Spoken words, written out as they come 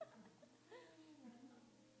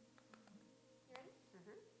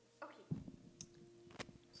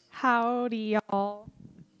Howdy, y'all.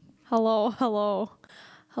 Hello, hello.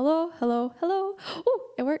 Hello, hello, hello. Oh,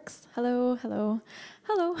 it works. Hello, hello,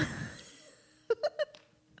 hello.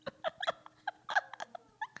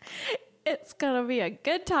 It's going to be a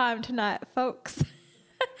good time tonight, folks.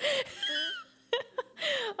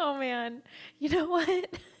 Oh, man. You know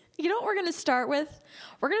what? You know what we're going to start with?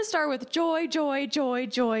 We're going to start with joy, joy, joy,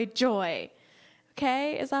 joy, joy.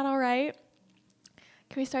 Okay? Is that all right?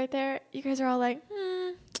 Can we start there? You guys are all like,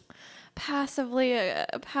 passively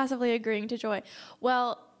agreeing to joy.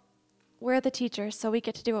 Well, we're the teachers, so we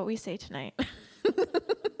get to do what we say tonight.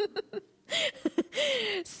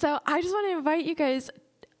 So I just want to invite you guys.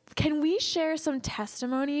 Can we share some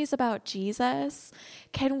testimonies about Jesus?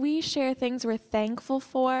 Can we share things we're thankful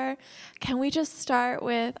for? Can we just start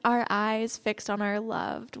with our eyes fixed on our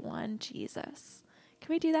loved one, Jesus?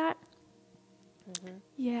 Can we do that? Mm-hmm.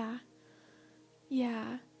 Yeah.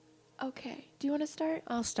 Okay. Do you want to start?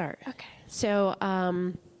 I'll start. Okay. So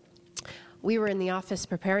we were in the office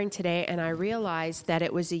preparing today, and I realized that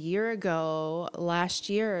it was a year ago, last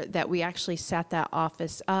year, that we actually set that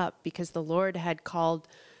office up because the Lord had called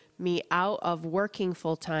me out of working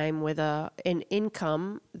full-time with an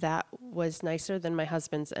income that was nicer than my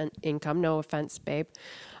husband's income. No offense, babe.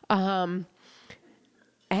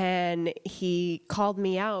 And he called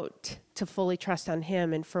me out to fully trust on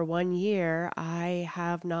him. And for 1 year, I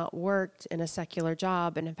have not worked in a secular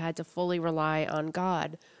job and have had to fully rely on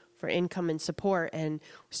God for income and support. And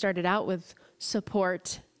we started out with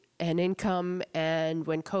support and income. And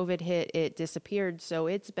when COVID hit, it disappeared. So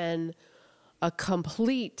it's been a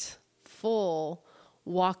complete, full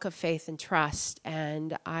walk of faith and trust.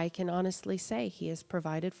 And I can honestly say he has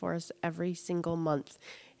provided for us every single month.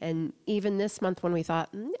 And even this month when we thought,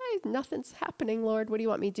 nothing's happening, Lord, what do you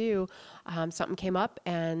want me to do? Something came up,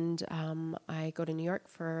 and I go to New York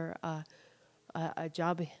for a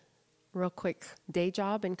job, real quick day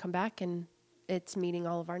job, and come back, and it's meeting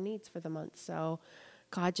all of our needs for the month. So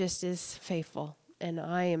God just is faithful, and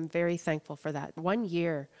I am very thankful for that. 1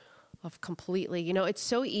 year of completely, it's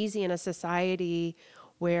so easy in a society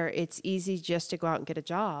where it's easy just to go out and get a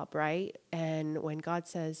job, right? And when God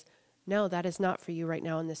says, no, that is not for you right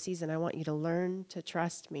now in this season. I want you to learn to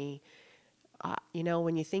trust me.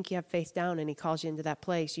 When you think you have faith down and he calls you into that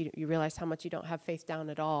place, you realize how much you don't have faith down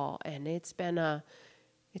at all. And it's been a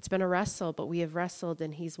wrestle, but we have wrestled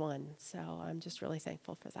and he's won. So I'm just really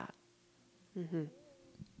thankful for that. Mm-hmm.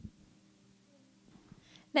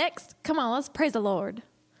 Next, come on, let's praise the Lord.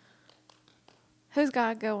 Who's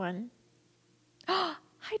got going? Oh,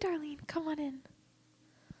 hi, Darlene. Come on in.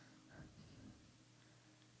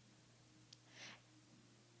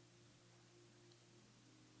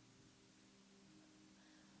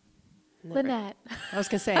 Lynette. I was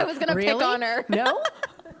going to say, I was going to really? pick on her. No? Earlier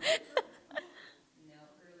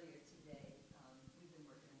today, we've been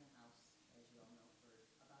working in the house, as you all know, for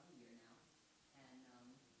about a year now, and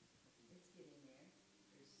it's getting there.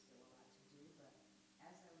 There's still a lot to do, but as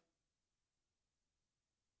I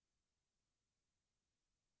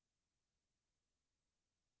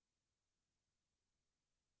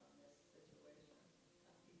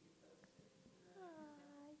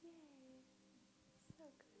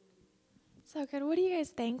So good. What are you guys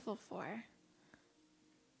thankful for?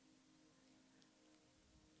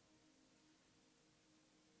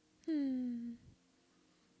 I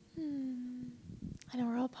know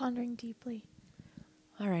we're all pondering deeply.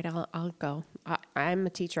 All right, I'll go. I'm a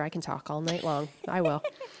teacher. I can talk all night long. I will.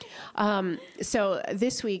 So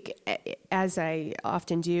this week, as I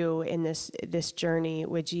often do in this journey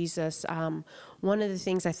with Jesus, one of the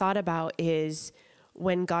things I thought about is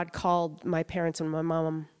when God called my parents and my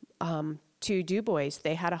mom to Du Bois.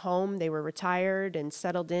 They had a home. They were retired and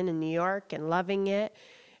settled in New York and loving it.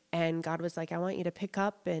 And God was like, I want you to pick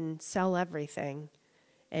up and sell everything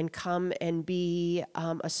and come and be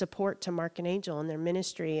a support to Mark and Angel in their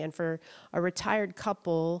ministry. And for a retired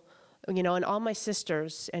couple, and all my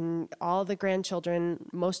sisters and all the grandchildren,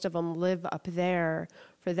 most of them live up there,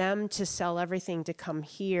 for them to sell everything to come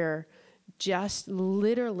here, just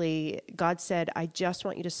literally, God said, I just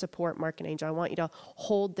want you to support Mark and Angel. I want you to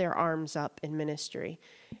hold their arms up in ministry.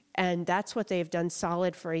 And that's what they've done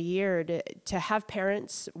solid for a year, to have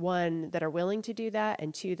parents, one, that are willing to do that,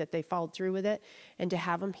 and two, that they followed through with it, and to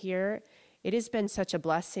have them here. It has been such a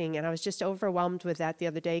blessing. And I was just overwhelmed with that the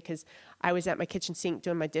other day because I was at my kitchen sink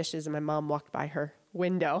doing my dishes and my mom walked by her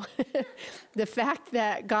window. The fact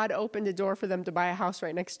that God opened a door for them to buy a house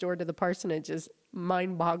right next door to the parsonage is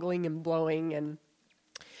mind-boggling and blowing and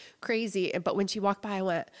crazy. But when she walked by, I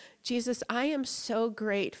went, Jesus, I am so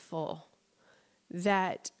grateful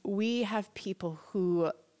that we have people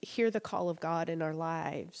who hear the call of God in our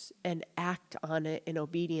lives and act on it in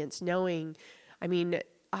obedience, knowing, I mean,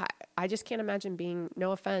 I just can't imagine being,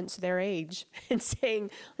 no offense, their age and saying,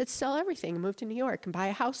 let's sell everything and move to New York and buy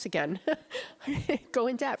a house again. Go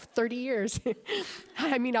in debt for 30 years.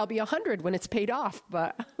 I mean, I'll be 100 when it's paid off,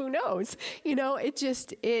 but who knows? You know, it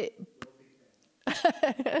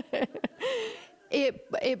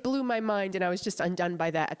blew my mind, and I was just undone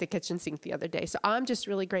by that at the kitchen sink the other day. So I'm just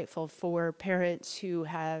really grateful for parents who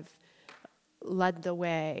have led the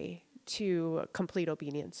way to complete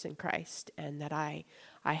obedience in Christ, and that I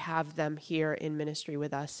have them here in ministry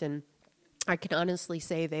with us. And I can honestly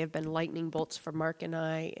say they have been lightning bolts for Mark and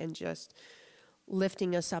I, and just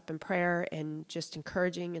lifting us up in prayer and just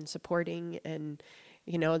encouraging and supporting. And,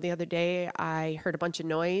 you know, the other day I heard a bunch of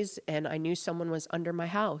noise and I knew someone was under my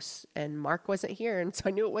house, and Mark wasn't here. And so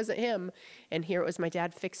I knew it wasn't him. And here it was my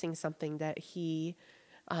dad fixing something that he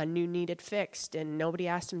knew needed fixed, and nobody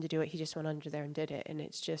asked him to do it. He just went under there and did it. And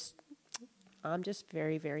it's just, I'm just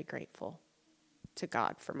very, very grateful to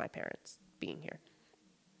God for my parents being here.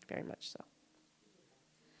 Very much so.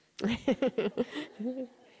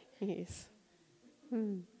 Yes.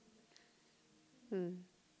 Mm. Mm.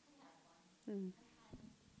 Mm.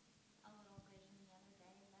 A little vision the other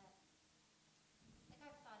day that, like,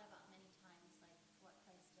 I've thought about many times, like, what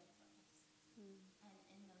Christ did for us, and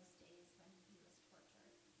in those days when he was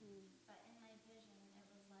tortured. But in my vision, it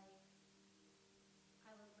was like I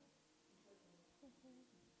was.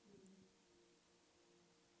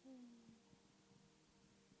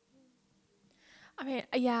 I mean,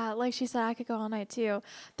 yeah, like she said, I could go all night too.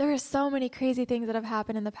 There are so many crazy things that have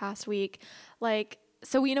happened in the past week. Like,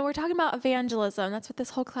 so, you know, we're talking about evangelism. That's what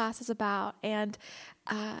this whole class is about. And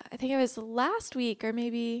I think it was last week or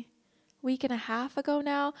maybe a week and a half ago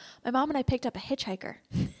now, my mom and I picked up a hitchhiker.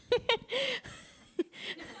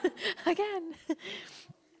 Again.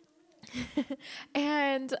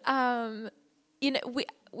 And, you know,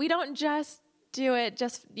 we don't just do it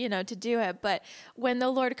just, you know, to do it. But when the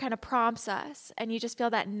Lord kind of prompts us and you just feel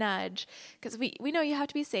that nudge, because we know you have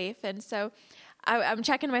to be safe. And so I'm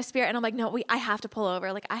checking my spirit and I'm like, no, I have to pull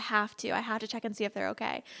over. Like, I have to check and see if they're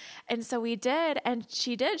okay. And so we did. And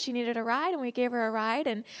she did. She needed a ride and we gave her a ride,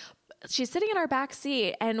 and she's sitting in our back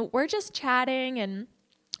seat and we're just chatting and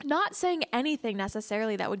not saying anything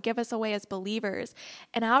necessarily that would give us away as believers.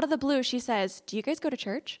 And out of the blue, she says, do you guys go to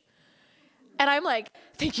church? And I'm like,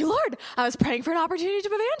 thank you, Lord. I was praying for an opportunity to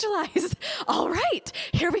evangelize. All right,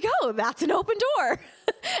 here we go. That's an open door.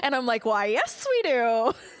 And I'm like, why, yes, we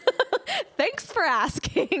do. Thanks for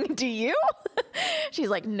asking. Do you? She's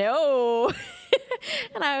like, no.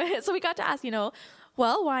 And so we got to ask, you know,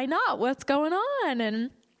 well, why not? What's going on?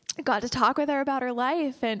 And got to talk with her about her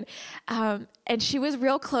life, and she was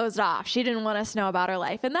real closed off. She didn't want us to know about her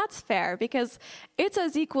life, and that's fair because it's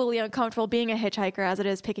as equally uncomfortable being a hitchhiker as it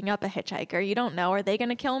is picking up a hitchhiker. You don't know, are they going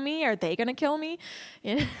to kill me? Are they going to kill me?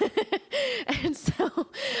 And so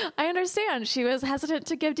I understand she was hesitant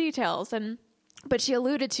to give details, but she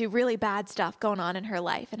alluded to really bad stuff going on in her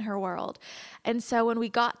life, in her world. And so when we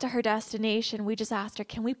got to her destination, we just asked her,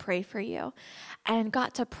 can we pray for you? And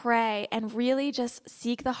got to pray and really just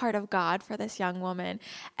seek the heart of God for this young woman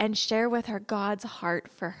and share with her God's heart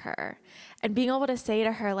for her. And being able to say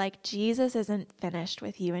to her, like, Jesus isn't finished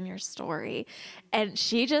with you and your story. And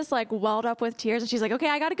she just like welled up with tears and she's like, okay,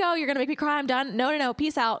 I got to go. You're going to make me cry. I'm done. No.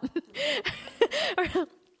 Peace out.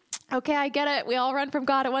 Okay, I get it. We all run from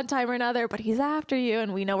God at one time or another, but he's after you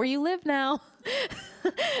and we know where you live now.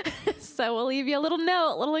 So we'll leave you a little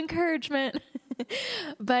note, a little encouragement.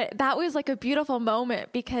 But that was like a beautiful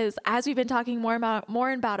moment because as we've been talking more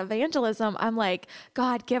about evangelism, I'm like,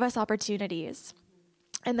 God, give us opportunities.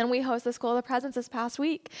 And then we host the School of the Presence this past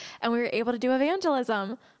week and we were able to do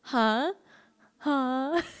evangelism. Huh?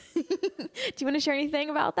 Do you want to share anything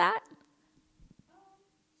about that?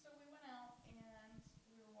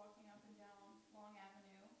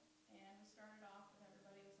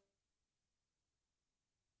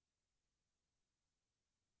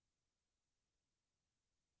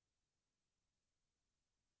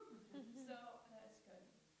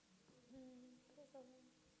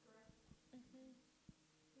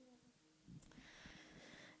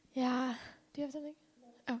 Yeah. Do you have something?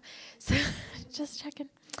 Oh, so just checking.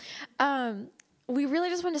 We really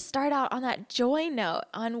just want to start out on that joy note,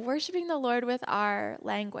 on worshiping the Lord with our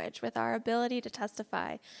language, with our ability to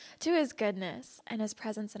testify to his goodness and his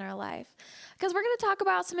presence in our life. Because we're going to talk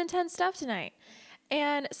about some intense stuff tonight.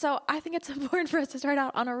 And so I think it's important for us to start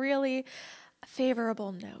out on a really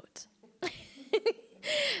favorable note.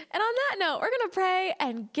 And on that note, we're going to pray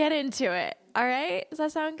and get into it. All right? Does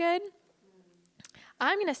that sound good?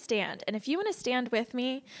 I'm going to stand. And if you want to stand with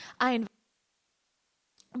me,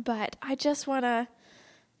 but I just want to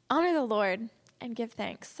honor the Lord and give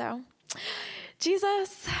thanks. So,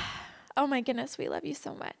 Jesus, oh my goodness, we love you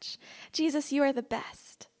so much. Jesus, you are the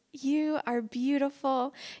best. You are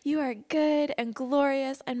beautiful. You are good and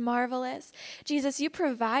glorious and marvelous. Jesus, you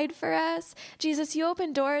provide for us. Jesus, you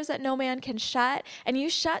open doors that no man can shut, and you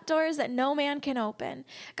shut doors that no man can open.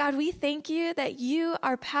 God, we thank you that you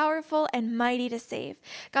are powerful and mighty to save.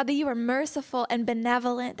 God, that you are merciful and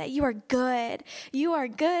benevolent, that you are good. You are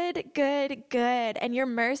good, good, good, and your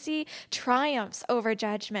mercy triumphs over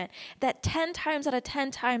judgment, that 10 times out of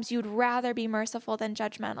 10 times you'd rather be merciful than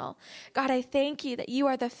judgmental. God, I thank you that you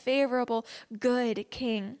are the favorable, good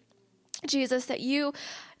King. Jesus, that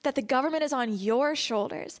the government is on your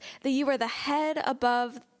shoulders, that you are the head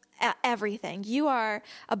above everything. You are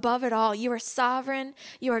above it all. You are sovereign.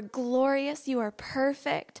 You are glorious. You are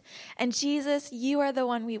perfect. And Jesus, you are the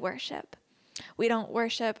one we worship. We don't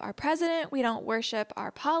worship our president. We don't worship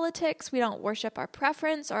our politics. We don't worship our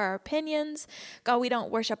preference or our opinions. God, we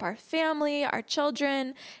don't worship our family, our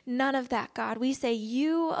children, none of that, God. We say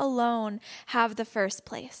you alone have the first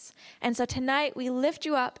place. And so tonight we lift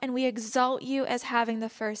you up and we exalt you as having the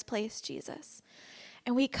first place, Jesus.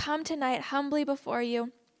 And we come tonight humbly before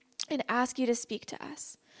you and ask you to speak to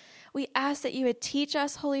us. We ask that you would teach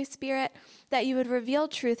us, Holy Spirit, that you would reveal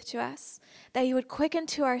truth to us, that you would quicken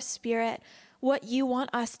to our spirit what you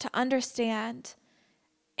want us to understand,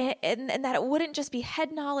 and that it wouldn't just be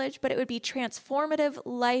head knowledge, but it would be transformative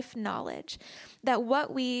life knowledge, that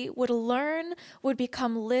what we would learn would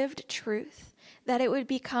become lived truth, that it would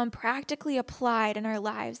become practically applied in our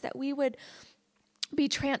lives, that we would be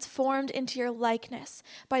transformed into your likeness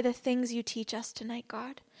by the things you teach us tonight,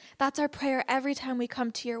 God. That's our prayer every time we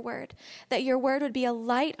come to your word, that your word would be a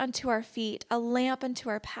light unto our feet, a lamp unto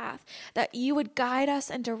our path, that you would guide us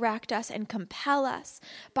and direct us and compel us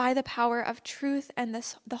by the power of truth and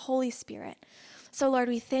the Holy Spirit. So, Lord,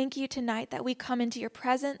 we thank you tonight that we come into your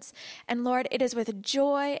presence. And, Lord, it is with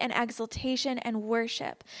joy and exultation and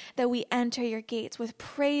worship that we enter your gates. With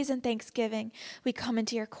praise and thanksgiving, we come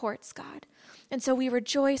into your courts, God. And so we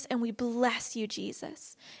rejoice and we bless you,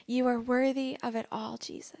 Jesus. You are worthy of it all,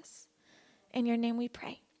 Jesus. In your name we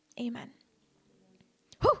pray. Amen.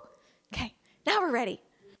 Whew. Okay, now we're ready.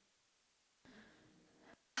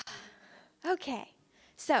 Okay,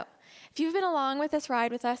 so if you've been along with this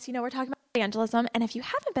ride with us, you know we're talking about evangelism. And if you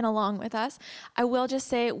haven't been along with us, I will just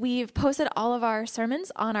say we've posted all of our sermons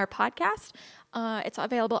on our podcast. It's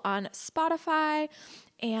available on Spotify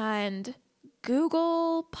and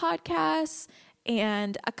Google Podcasts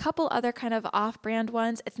and a couple other kind of off-brand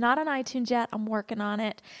ones. It's not on iTunes yet. I'm working on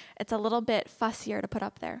it. It's a little bit fussier to put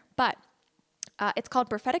up there. But it's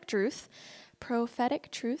called Prophetic Truth.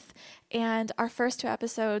 And our first 2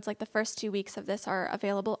 episodes, like the first 2 weeks of this, are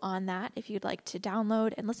available on that if you'd like to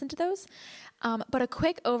download and listen to those. But a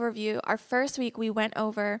quick overview, our first week we went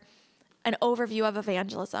over an overview of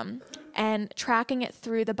evangelism and tracking it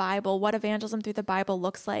through the Bible, what evangelism through the Bible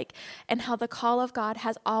looks like, and how the call of God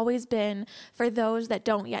has always been for those that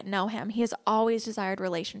don't yet know him. He has always desired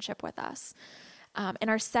relationship with us. In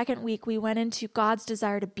our second week, we went into God's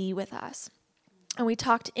desire to be with us. And we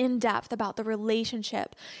talked in depth about the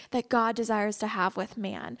relationship that God desires to have with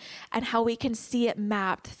man and how we can see it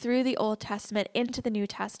mapped through the Old Testament into the New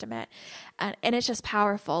Testament. And it's just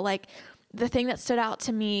powerful. Like, the thing that stood out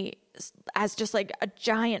to me as just like a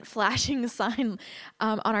giant flashing sign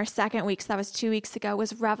on our second week, so that was 2 weeks ago,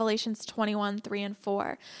 was Revelations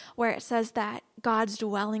 21:3-4, where it says that God's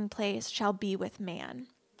dwelling place shall be with man.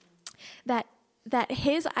 That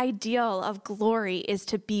his ideal of glory is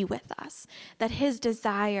to be with us, that his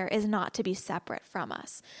desire is not to be separate from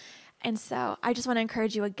us. And so I just want to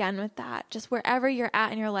encourage you again with that. Just wherever you're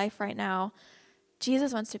at in your life right now,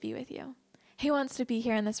 Jesus wants to be with you. He wants to be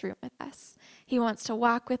here in this room with us. He wants to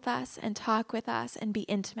walk with us and talk with us and be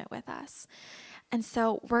intimate with us. And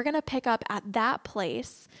so we're going to pick up at that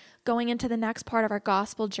place going into the next part of our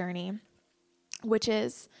gospel journey, which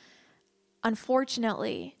is,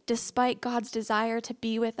 unfortunately, despite God's desire to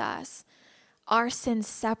be with us, our sins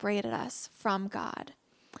separated us from God.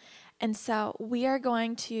 And so we are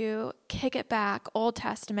going to kick it back, Old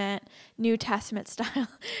Testament, New Testament style,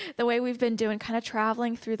 the way we've been doing, kind of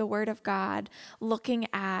traveling through the Word of God, looking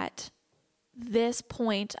at this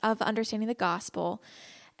point of understanding the gospel.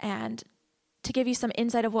 And to give you some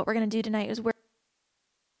insight of what we're going to do tonight is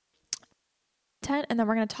and then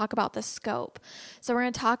we're going to talk about the scope. So we're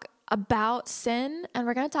going to talk about sin, and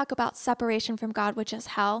we're going to talk about separation from God, which is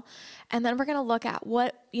hell. And then we're going to look at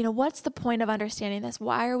what's the point of understanding this?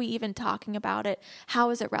 Why are we even talking about it? How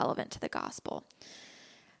is it relevant to the gospel?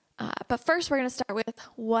 But first, we're going to start with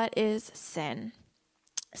what is sin?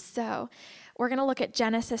 So we're going to look at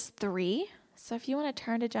Genesis 3. So if you want to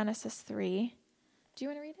turn to Genesis 3, do you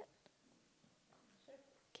want to read it?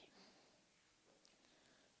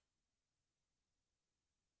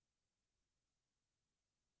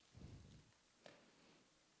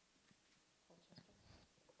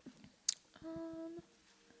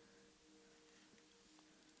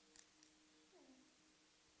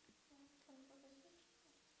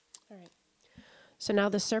 All right. So now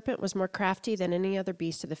the serpent was more crafty than any other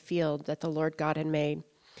beast of the field that the Lord God had made.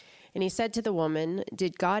 And he said to the woman,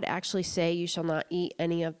 "Did God actually say you shall not eat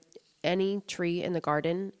any tree in the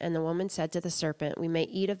garden?" And the woman said to the serpent, "We may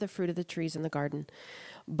eat of the fruit of the trees in the garden.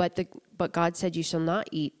 But God said, you shall not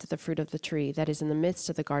eat the fruit of the tree that is in the midst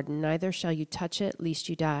of the garden, neither shall you touch it, lest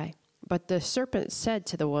you die." But the serpent said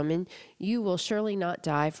to the woman, "You will surely not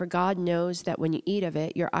die, for God knows that when you eat of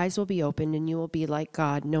it, your eyes will be opened, and you will be like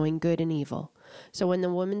God, knowing good and evil." So when the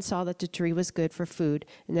woman saw that the tree was good for food,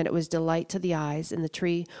 and that it was delight to the eyes, and the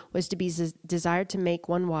tree was to be desired to make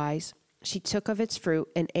one wise, she took of its fruit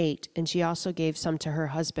and ate, and she also gave some to her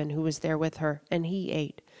husband who was there with her, and he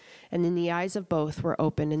ate. And then the eyes of both were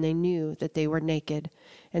opened, and they knew that they were naked.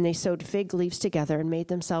 And they sewed fig leaves together and made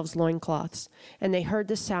themselves loincloths. And they heard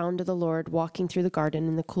the sound of the Lord walking through the garden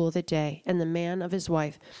in the cool of the day. And the man of his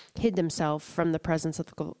wife hid himself from the presence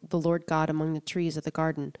of the Lord God among the trees of the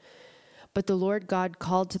garden. But the Lord God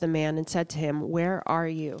called to the man and said to him, "Where are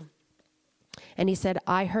you?" And he said,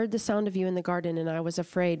 "I heard the sound of you in the garden, and I was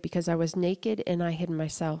afraid, because I was naked, and I hid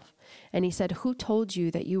myself." And he said, "Who told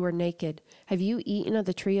you that you were naked? Have you eaten of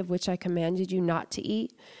the tree of which I commanded you not to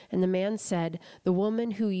eat?" And the man said, "The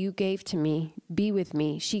woman who you gave to me, be with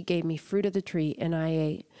me, she gave me fruit of the tree, and I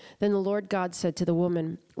ate." Then the Lord God said to the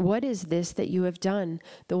woman, "What is this that you have done?"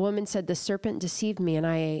 The woman said, "The serpent deceived me, and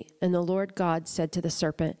I ate." And the Lord God said to the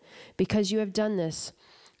serpent, "Because you have done this,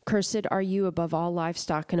 cursed are you above all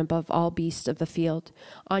livestock and above all beasts of the field.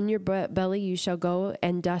 On your belly you shall go,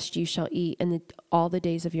 and dust you shall eat all the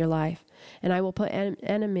days of your life. And I will put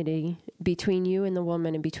enmity between you and the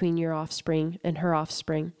woman, and between your offspring and her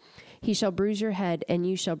offspring. He shall bruise your head, and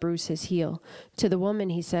you shall bruise his heel." To the woman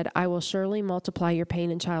he said, "I will surely multiply your pain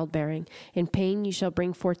in childbearing. In pain you shall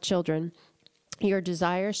bring forth children. Your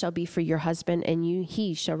desire shall be for your husband, and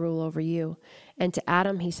he shall rule over you." And to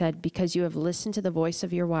Adam he said, "Because you have listened to the voice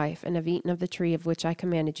of your wife, and have eaten of the tree of which I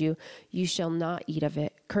commanded you, you shall not eat of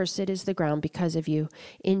it. Cursed is the ground because of you.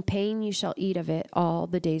 In pain you shall eat of it all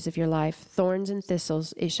the days of your life. Thorns and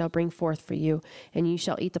thistles it shall bring forth for you, and you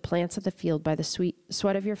shall eat the plants of the field. By the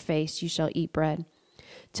sweat of your face you shall eat bread,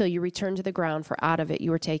 till you return to the ground, for out of it you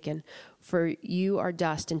were taken. For you are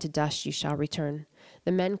dust, and to dust you shall return."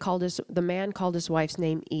 The man called his wife's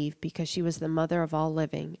name Eve, because she was the mother of all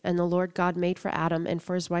living. And the Lord God made for Adam and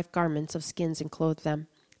for his wife garments of skins and clothed them.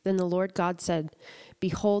 Then the Lord God said,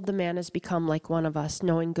 "Behold, the man has become like one of us,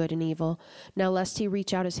 knowing good and evil. Now lest he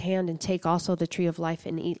reach out his hand and take also the tree of life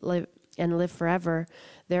and live forever."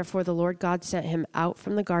 Therefore the Lord God sent him out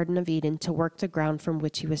from the Garden of Eden to work the ground from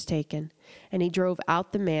which he was taken. And he drove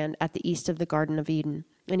out the man at the east of the Garden of Eden.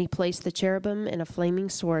 And he placed the cherubim and a flaming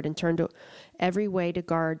sword, and turned every way to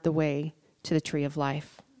guard the way to the tree of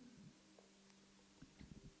life.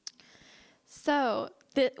 So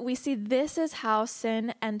we see this is how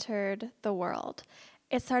sin entered the world.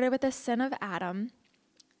 It started with the sin of Adam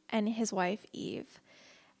and his wife Eve.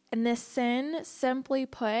 And this sin, simply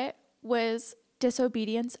put, was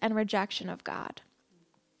disobedience and rejection of God.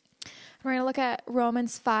 We're going to look at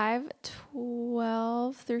Romans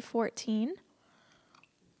 5:12 through 14.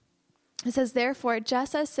 It says, "Therefore,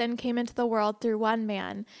 just as sin came into the world through one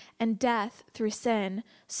man, and death through sin,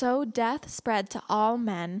 so death spread to all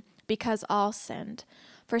men, because all sinned.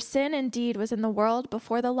 For sin indeed was in the world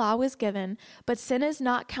before the law was given, but sin is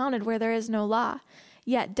not counted where there is no law.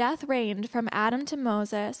 Yet death reigned from Adam to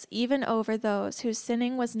Moses, even over those whose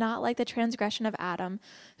sinning was not like the transgression of Adam,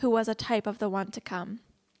 who was a type of the one to come."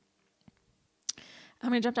 I'm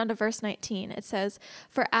going to jump down to verse 19. It says,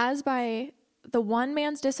 "For as by the one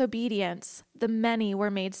man's disobedience, the many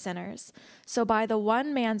were made sinners. So by the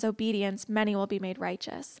one man's obedience, many will be made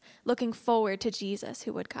righteous," looking forward to Jesus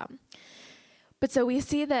who would come. But so we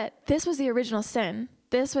see that this was the original sin.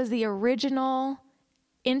 This was the original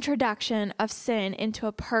introduction of sin into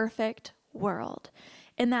a perfect world.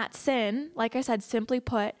 And that sin, like I said, simply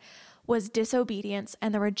put, was disobedience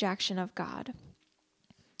and the rejection of God.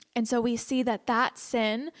 And so we see that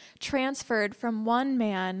sin transferred from one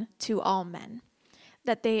man to all men,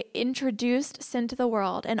 that they introduced sin to the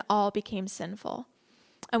world and all became sinful.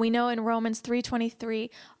 And we know in Romans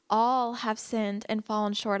 3:23, all have sinned and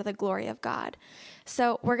fallen short of the glory of God.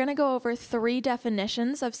 So we're going to go over 3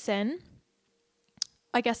 definitions of sin.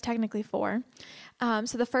 I guess technically 4.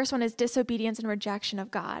 So the first one is disobedience and rejection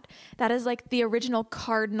of God. That is like the original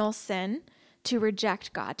cardinal sin, to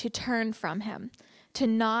reject God, to turn from him, to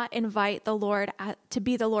not invite the Lord to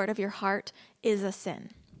be the Lord of your heart is a sin.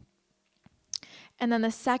 And then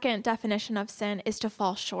the second definition of sin is to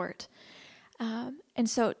fall short. And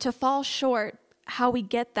so to fall short, how we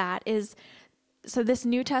get that is, so this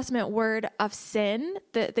New Testament word of sin,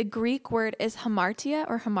 the Greek word is hamartia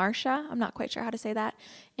or hamartia. I'm not quite sure how to say that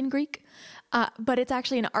in Greek, but it's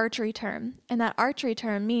actually an archery term. And that archery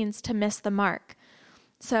term means to miss the mark.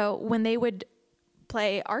 So when they would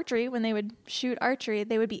play archery, when they would shoot archery,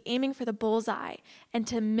 they would be aiming for the bullseye. And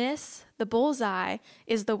to miss the bullseye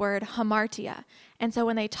is the word hamartia. And so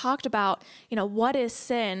when they talked about, what is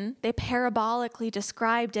sin, they parabolically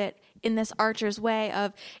described it in this archer's way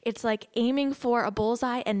of, it's like aiming for a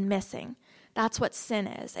bullseye and missing. That's what sin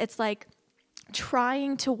is. It's like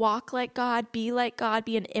trying to walk like God, be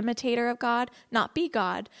an imitator of God, not be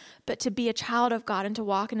God, but to be a child of God and to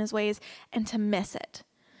walk in his ways and to miss it.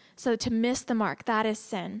 So to miss the mark, that is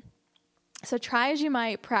sin. So try as you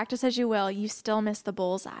might, practice as you will, you still miss the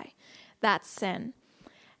bullseye. That's sin.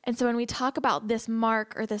 And so when we talk about this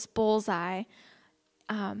mark or this bullseye,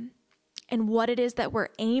 and what it is that we're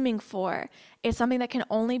aiming for, is something that can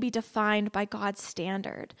only be defined by God's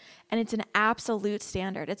standard. And it's an absolute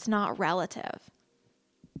standard. It's not relative.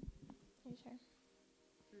 Are you sure?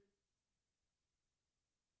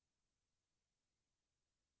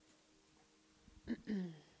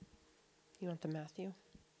 You want the Matthew?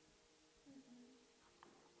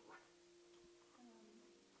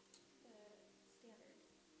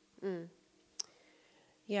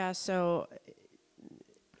 Yeah, so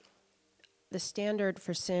the standard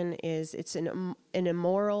for sin is it's an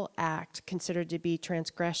immoral act considered to be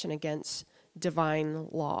transgression against divine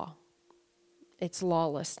law. It's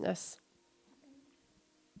lawlessness.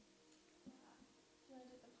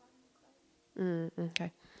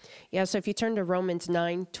 Okay. Yeah, so if you turn to Romans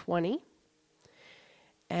 9:20,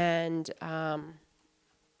 and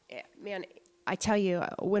man, I tell you,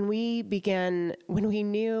 when we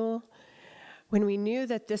knew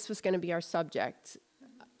that this was going to be our subject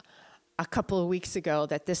a couple of weeks ago,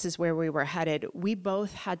 that this is where we were headed, we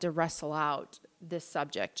both had to wrestle out this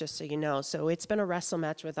subject, just so you know. So it's been a wrestle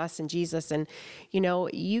match with us and Jesus. And,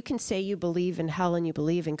 you can say you believe in hell and you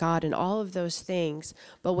believe in God and all of those things,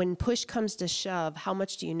 but when push comes to shove, how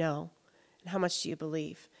much do you know? And how much do you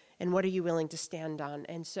believe? And what are you willing to stand on?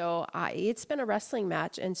 And so it's been a wrestling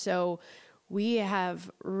match. And so we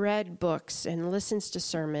have read books and listened to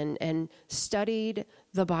sermon and studied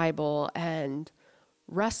the Bible and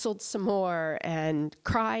wrestled some more and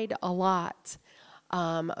cried a lot.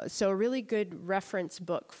 So a really good reference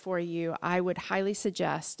book for you, I would highly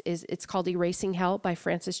suggest, it's called Erasing Hell by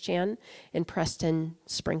Francis Chan and Preston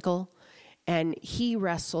Sprinkle. And he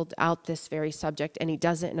wrestled out this very subject, and he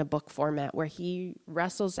does it in a book format where he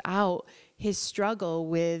wrestles out his struggle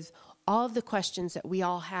with all of the questions that we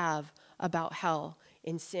all have about hell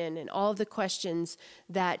and sin and all of the questions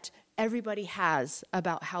that everybody has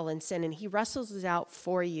about hell and sin. And he wrestles it out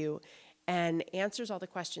for you and answers all the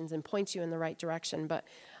questions and points you in the right direction. But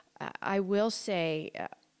I will say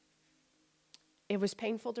it was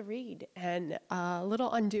painful to read and a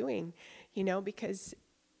little undoing, because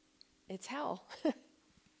it's hell.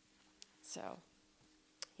 So,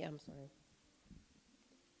 yeah, I'm sorry.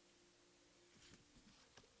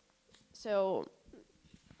 So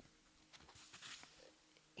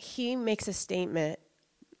he makes a statement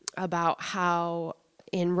about how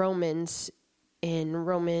in Romans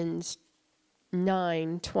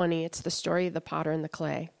 9:20, it's the story of the potter and the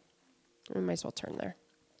clay. We might as well turn there.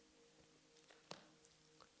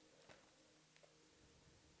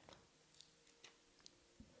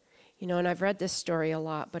 And I've read this story a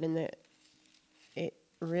lot, but it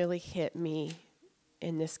really hit me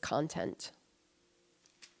in this content.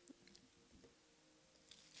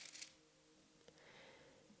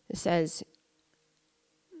 It says,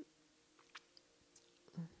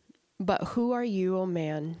 "But who are you, O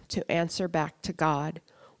man, to answer back to God?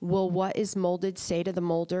 Will what is molded say to the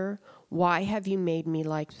molder, 'Why have you made me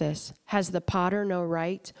like this?' Has the potter no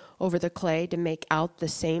right over the clay to make out the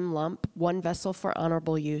same lump, one vessel for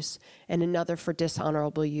honorable use and another for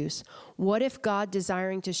dishonorable use? What if God,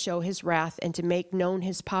 desiring to show his wrath and to make known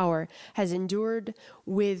his power, has endured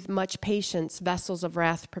with much patience vessels of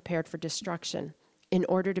wrath prepared for destruction, in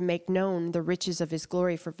order to make known the riches of his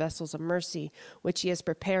glory for vessels of mercy, which he has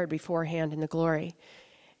prepared beforehand in the glory?"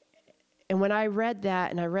 And when I read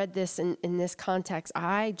that, and I read this in this context,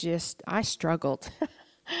 I struggled.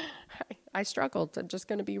 I struggled. I'm just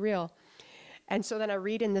going to be real. And so then I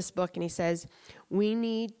read in this book, and he says, we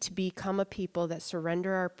need to become a people that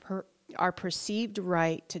surrender our perceived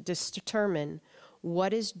right to determine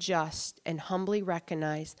what is just and humbly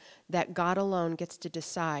recognize that God alone gets to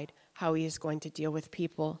decide how he is going to deal with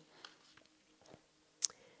people.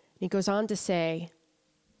 And he goes on to say,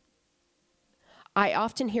 I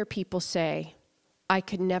often hear people say, I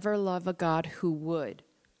could never love a God who would.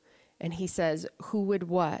 And he says, who would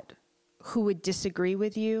what? Who would disagree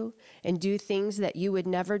with you and do things that you would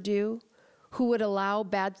never do? Who would allow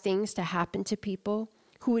bad things to happen to people?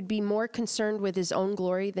 Who would be more concerned with his own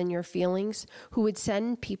glory than your feelings? Who would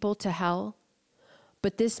send people to hell?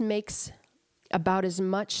 But this makes about as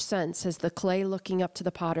much sense as the clay looking up to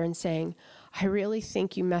the potter and saying, I really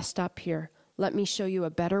think you messed up here. Let me show you a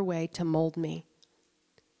better way to mold me.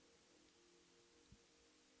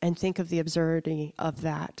 And think of the absurdity of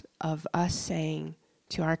that, of us saying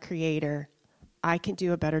to our Creator, I can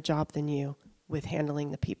do a better job than you with handling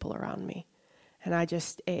the people around me. And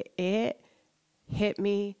it hit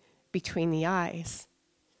me between the eyes,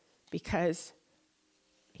 because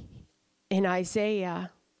in Isaiah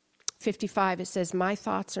 55, it says, my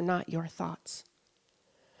thoughts are not your thoughts.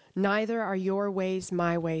 Neither are your ways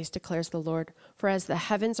my ways, declares the Lord. For as the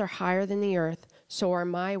heavens are higher than the earth, so are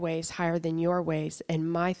my ways higher than your ways,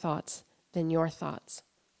 and my thoughts than your thoughts.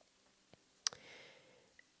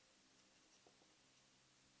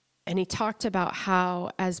 And he talked about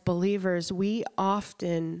how, as believers, we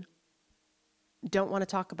often don't want to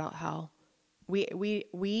talk about hell.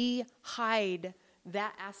 We hide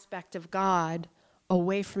that aspect of God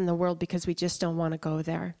away from the world because we just don't want to go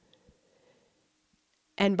there.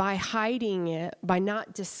 And by hiding it, by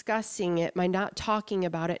not discussing it, by not talking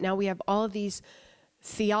about it, now we have all of these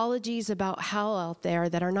theologies about hell out there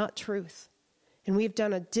that are not truth. And we've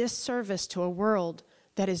done a disservice to a world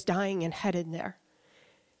that is dying and headed there.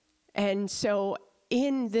 And so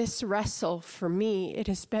in this wrestle for me, it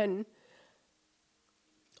has been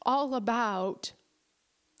all about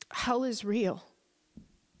hell is real,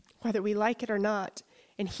 whether we like it or not.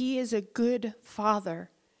 And he is a good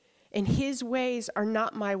father. And his ways are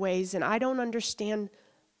not my ways. And I don't understand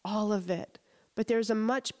all of it. But there's a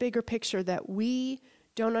much bigger picture that we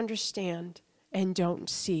don't understand and don't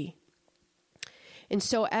see. And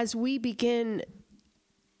so as we begin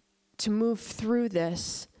to move through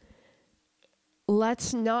this,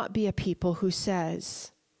 let's not be a people who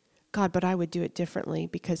says, God, but I would do it differently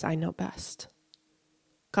because I know best.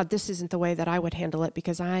 God, this isn't the way that I would handle it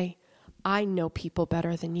because I know people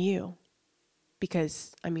better than you.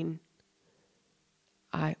 Because,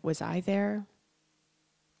 was I there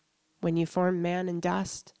when you formed man in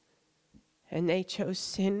dust and they chose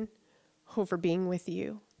sin over being with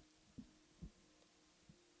you?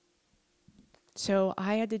 So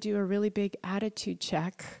I had to do a really big attitude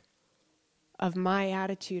check of my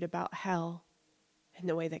attitude about hell and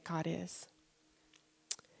the way that God is.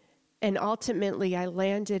 And ultimately, I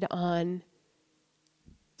landed on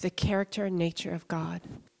the character and nature of God.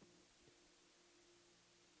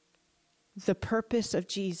 The purpose of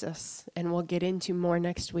Jesus, and we'll get into more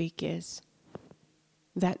next week, is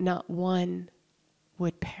that not one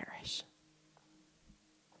would perish.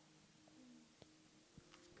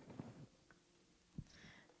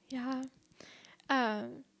 Yeah.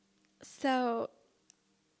 So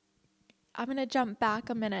I'm going to jump back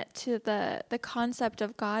a minute to the concept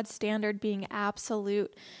of God's standard being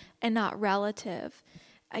absolute and not relative.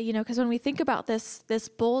 Because when we think about this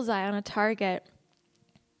bullseye on a target,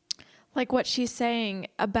 like what she's saying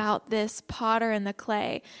about this potter and the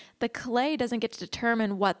clay doesn't get to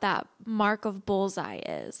determine what that mark of bullseye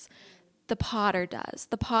is. The potter does.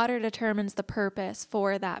 The potter determines the purpose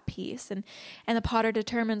for that piece, and the potter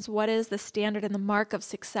determines what is the standard and the mark of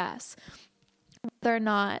success. Whether or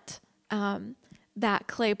not that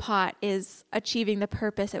clay pot is achieving the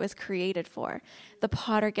purpose it was created for, the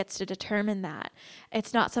potter gets to determine that.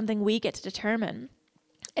 It's not something we get to determine.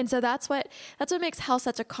 And so that's what makes hell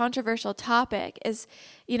such a controversial topic is,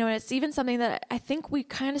 and it's even something that I think we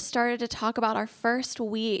kind of started to talk about our first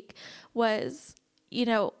week was,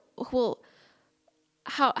 well,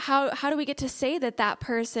 how do we get to say that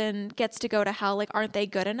person gets to go to hell? Like, aren't they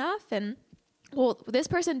good enough? And well, this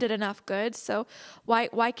person did enough good, so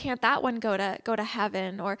why can't that one go to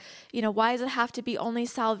heaven? Or, why does it have to be only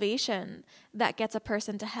salvation that gets a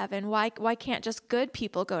person to heaven? Why can't just good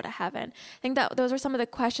people go to heaven? I think that those are some of the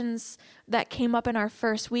questions that came up in our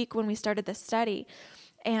first week when we started this study.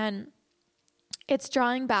 And it's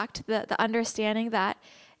drawing back to the understanding that,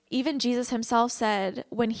 Even Jesus himself said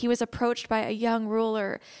when he was approached by a young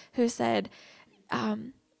ruler who said,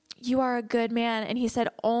 you are a good man. And he said,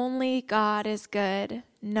 only God is good.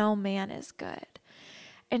 No man is good.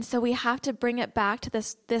 And so we have to bring it back to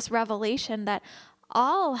this revelation that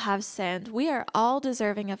all have sinned. We are all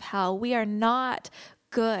deserving of hell. We are not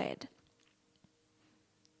good.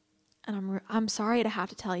 And I'm sorry to have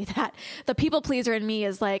to tell you that. The people pleaser in me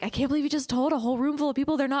is like, I can't believe you just told a whole room full of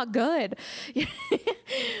people they're not good.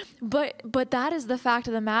 But that is the fact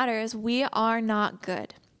of the matter, is we are not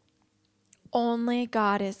good. Only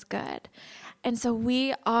God is good. And so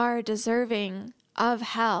we are deserving of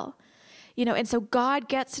hell. And so God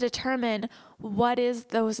gets to determine what is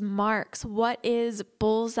those marks, what is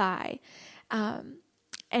bullseye.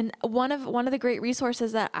 And one of the great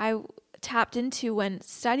resources that I tapped into when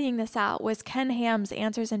studying this out was Ken Ham's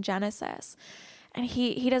Answers in Genesis. And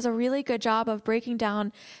he does a really good job of breaking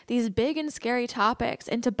down these big and scary topics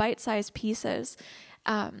into bite-sized pieces.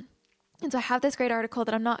 And so I have this great article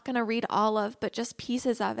that I'm not going to read all of, but just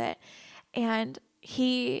pieces of it. And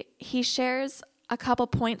he shares a couple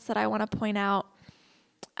points that I want to point out.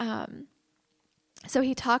 So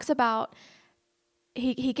he talks about,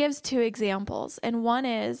 he gives two examples. And one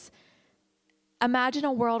is, imagine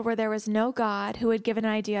a world where there was no God who would give an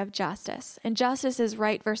idea of justice. And justice is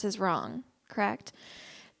right versus wrong, correct?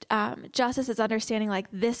 Justice is understanding like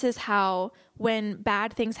this is how, when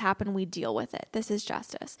bad things happen, we deal with it. This is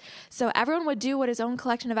justice. So everyone would do what his own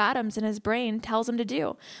collection of atoms in his brain tells him to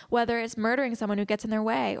do, whether it's murdering someone who gets in their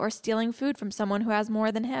way or stealing food from someone who has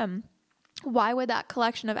more than him. Why would that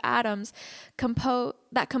collection of atoms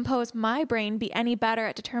that compose my brain be any better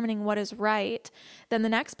at determining what is right than the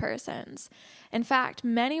next person's? In fact,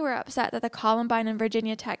 many were upset that the Columbine and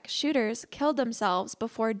Virginia Tech shooters killed themselves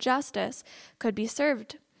before justice could be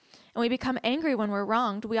served. And we become angry when we're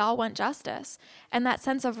wronged. We all want justice. And that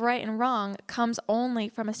sense of right and wrong comes only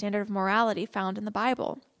from a standard of morality found in the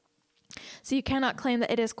Bible. So you cannot claim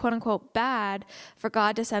that it is quote unquote bad for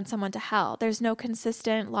God to send someone to hell. There's no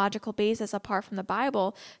consistent logical basis apart from the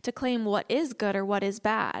Bible to claim what is good or what is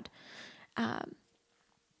bad.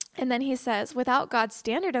 And then he says, without God's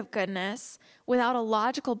standard of goodness, without a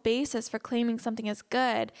logical basis for claiming something is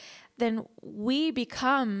good, then we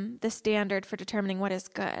become the standard for determining what is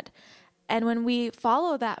good. And when we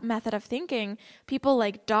follow that method of thinking, people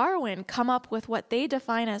like Darwin come up with what they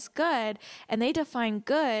define as good, and they define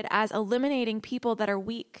good as eliminating people that are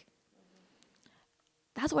weak.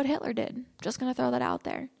 That's what Hitler did. Just going to throw that out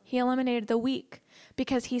there. He eliminated the weak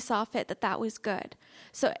because he saw fit that that was good.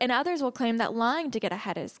 So, and others will claim that lying to get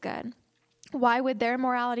ahead is good. Why would their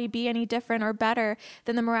morality be any different or better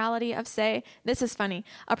than the morality of, say, this is funny,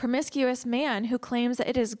 a promiscuous man who claims that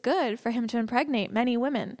it is good for him to impregnate many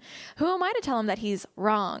women? Who am I to tell him that he's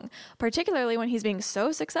wrong, particularly when he's being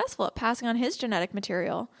so successful at passing on his genetic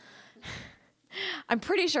material? I'm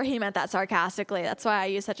pretty sure he meant that sarcastically. That's why I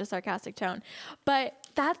use such a sarcastic tone. But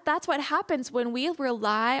that's what happens when we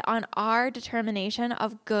rely on our determination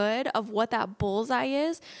of good, of what that bullseye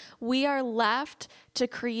is. We are left to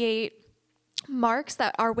create marks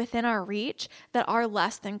that are within our reach that are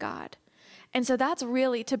less than God. And so that's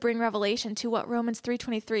really to bring revelation to what Romans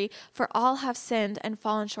 3:23, for all have sinned and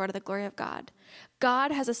fallen short of the glory of God.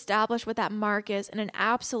 God has established what that mark is in an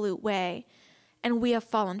absolute way, and we have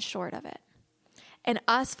fallen short of it. And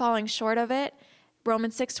us falling short of it,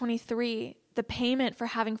 Romans 6:23, the payment for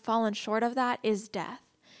having fallen short of that is death,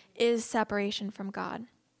 is separation from God.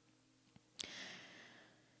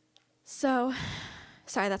 So,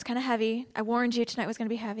 sorry, that's kind of heavy. I warned you tonight was going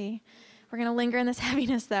to be heavy. We're going to linger in this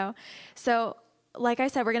heaviness, though. So, like I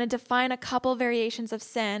said, we're going to define a couple variations of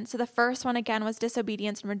sin. So the first one, again, was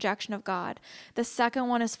disobedience and rejection of God. The second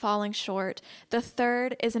one is falling short. The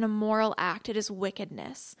third is an immoral act. It is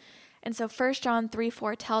wickedness. And so 1 John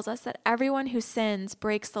 3:4 tells us that everyone who sins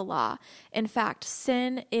breaks the law. In fact,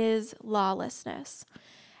 sin is lawlessness.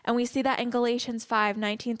 And we see that in Galatians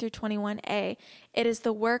 5:19 through 21a. It is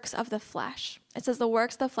the works of the flesh. It says the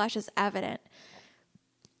works of the flesh is evident.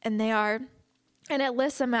 And they are, and it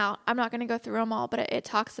lists them out. I'm not going to go through them all, but it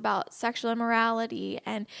talks about sexual immorality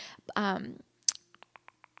and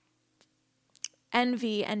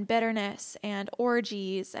envy and bitterness and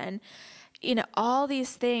orgies and all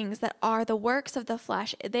these things that are the works of the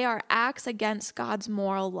flesh. They are acts against God's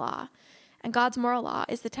moral law. And God's moral law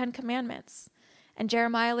is the 10 Commandments. And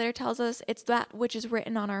Jeremiah later tells us it's that which is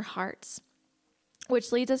written on our hearts,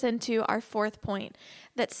 which leads us into our fourth point,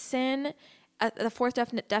 that sin, the fourth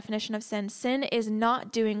definition of sin, sin is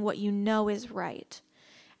not doing what you know is right.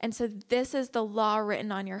 And so this is the law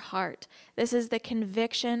written on your heart. This is the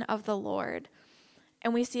conviction of the Lord.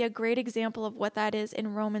 And we see a great example of what that is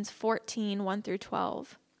in Romans 14, 1 through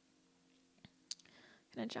 12.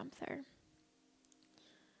 I'm going to jump there.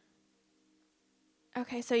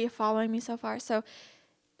 Okay, so you following me so far? So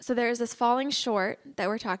there's this falling short that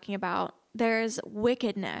we're talking about. There's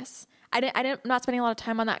wickedness. I'm not spending a lot of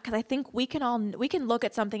time on that because I think we can look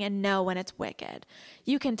at something and know when it's wicked.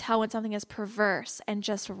 You can tell when something is perverse and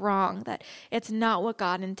just wrong, that it's not what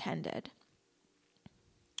God intended.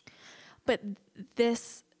 But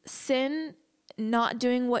this sin, not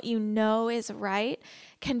doing what you know is right,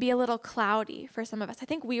 can be a little cloudy for some of us. I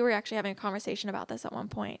think we were actually having a conversation about this at one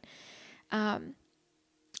point.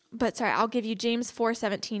 But sorry, I'll give you James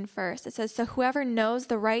 4:17 first. It says, "So whoever knows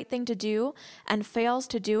the right thing to do and fails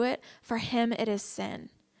to do it, for him it is sin."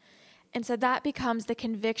 And so that becomes the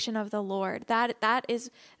conviction of the Lord. That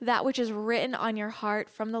is that which is written on your heart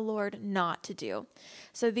from the Lord not to do.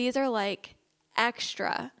 So these are like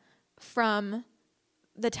extra from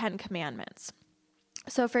the 10 Commandments.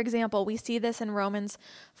 So for example, we see this in Romans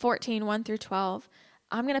 14, 1 through 12.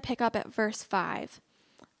 I'm going to pick up at verse 5.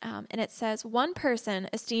 And it says, "One person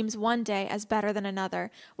esteems one day as better than another,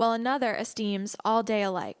 while another esteems all day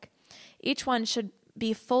alike. Each one should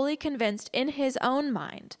be fully convinced in his own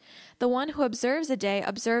mind. The one who observes a day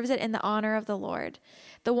observes it in the honor of the Lord.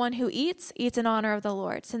 The one who eats in honor of the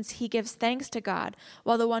Lord, since he gives thanks to God,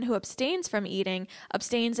 while the one who abstains from eating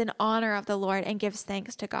abstains in honor of the Lord and gives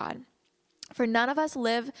thanks to God. For none of us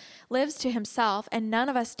lives to himself, and none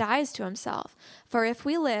of us dies to himself. For if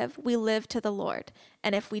we live to the Lord.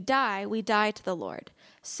 And if we die to the Lord.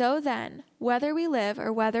 So then, whether we live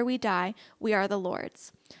or whether we die, we are the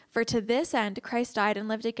Lord's. For to this end Christ died and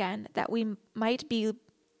lived again, that he might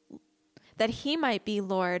be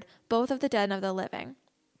Lord, both of the dead and of the living."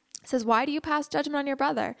 It says, "Why do you pass judgment on your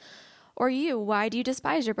brother? Or you, why do you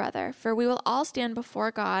despise your brother? For we will all stand before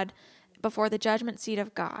God, before the judgment seat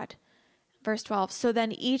of God." Verse 12, "So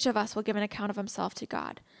then each of us will give an account of himself to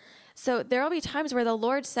God." So there will be times where the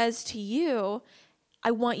Lord says to you, "I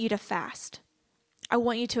want you to fast. I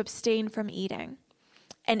want you to abstain from eating."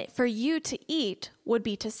 And for you to eat would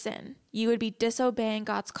be to sin. You would be disobeying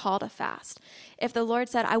God's call to fast. If the Lord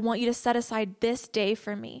said, "I want you to set aside this day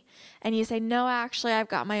for me," and you say, "No, actually, I've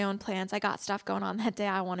got my own plans. I got stuff going on that day.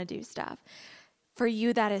 I want to do stuff." For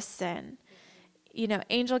you, that is sin. You know,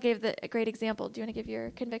 Angel gave a great example. Do you want to give your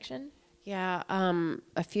conviction? Yeah,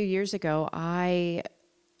 a few years ago, I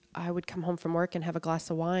would come home from work and have a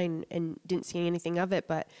glass of wine and didn't see anything of it,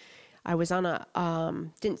 but I was on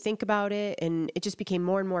didn't think about it, and it just became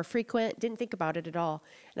more and more frequent. Didn't think about it at all.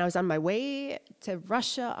 And I was on my way to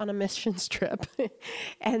Russia on a missions trip,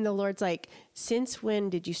 and the Lord's like, "Since when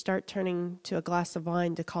did you start turning to a glass of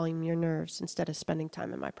wine to calm your nerves instead of spending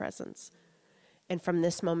time in my presence? And from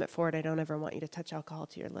this moment forward, I don't ever want you to touch alcohol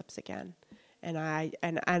to your lips again." And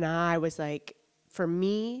I was like, for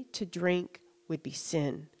me to drink would be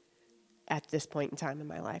sin at this point in time in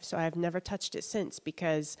my life. So I've never touched it since,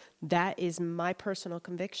 because that is my personal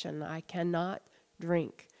conviction. I cannot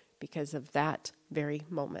drink because of that very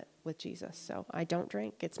moment with Jesus. So I don't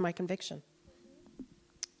drink. It's my conviction.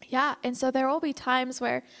 Yeah, and so there will be times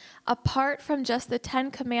where, apart from just the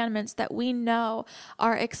 10 Commandments that we know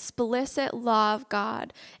are explicit law of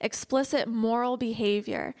God, explicit moral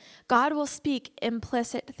behavior, God will speak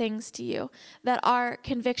implicit things to you that are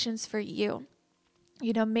convictions for you.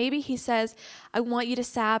 You know, maybe he says, "I want you to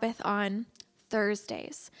Sabbath on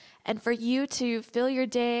Thursdays." And for you to fill your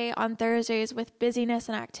day on Thursdays with busyness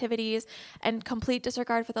and activities and complete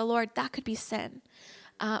disregard for the Lord, that could be sin.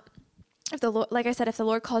 If the Lord, like I said, if the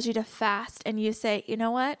Lord calls you to fast and you say, "You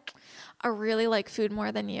know what? I really like food more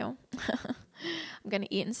than you. I'm going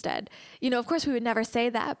to eat instead." You know, of course we would never say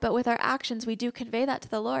that, but with our actions, we do convey that to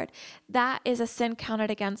the Lord. That is a sin counted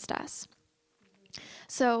against us.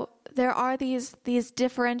 So there are these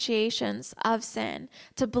differentiations of sin,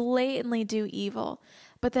 to blatantly do evil,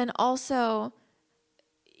 but then also,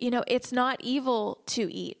 you know, it's not evil to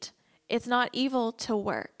eat. It's not evil to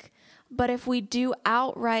work. But if we do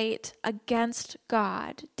outright against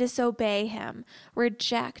God, disobey him,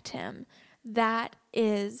 reject him, that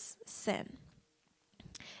is sin.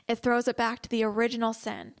 It throws it back to the original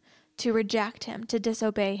sin, to reject him, to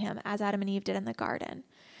disobey him, as Adam and Eve did in the garden.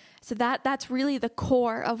 So that's really the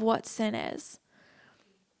core of what sin is.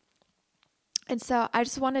 And so I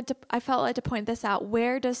felt like to point this out.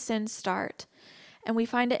 Where does sin start? And we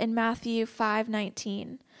find it in Matthew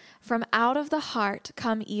 5:19. "From out of the heart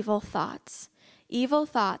come evil thoughts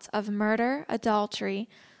of murder, adultery,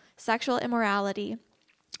 sexual immorality,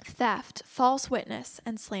 theft, false witness,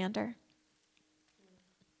 and slander."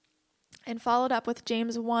 And followed up with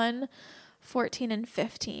James 1:14 and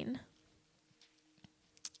 15.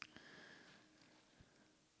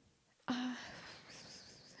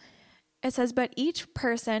 It says, but each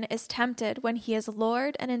person is tempted when he is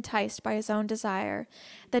lured and enticed by his own desire.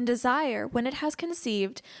 Then desire, when it has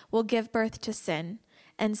conceived, will give birth to sin.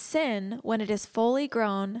 And sin, when it is fully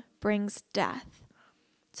grown, brings death.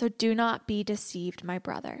 So do not be deceived, my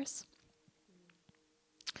brothers.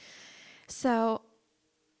 So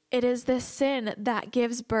it is this sin that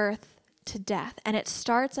gives birth to death. And it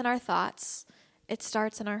starts in our thoughts. It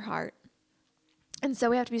starts in our heart. And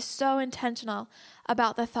so we have to be so intentional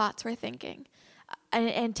about the thoughts we're thinking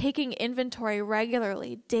and taking inventory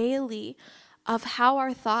regularly, daily, of how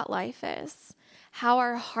our thought life is, how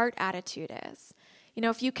our heart attitude is. You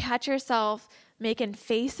know, if you catch yourself making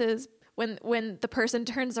faces when the person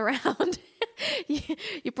turns around,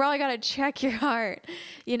 you probably got to check your heart,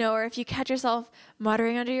 you know, or if you catch yourself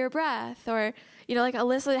muttering under your breath, or, you know, like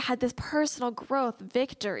Alyssa had this personal growth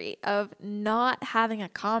victory of not having a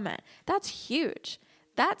comment. That's huge.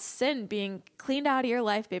 That's sin being cleaned out of your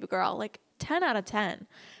life, baby girl, like 10 out of 10.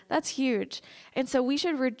 That's huge. And so we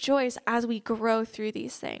should rejoice as we grow through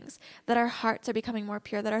these things, that our hearts are becoming more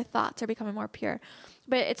pure, that our thoughts are becoming more pure.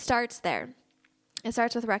 But it starts there. It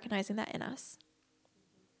starts with recognizing that in us.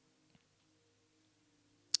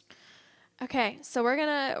 Okay, so we're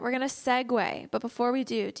gonna segue, but before we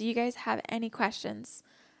do you guys have any questions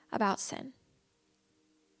about sin?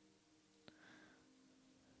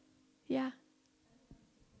 Yeah.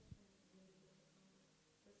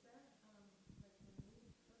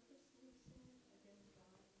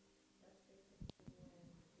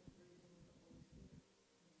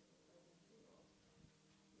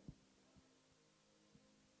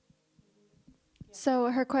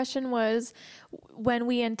 So her question was, when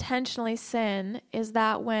we intentionally sin, is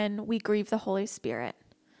that when we grieve the Holy Spirit?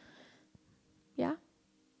 Yeah?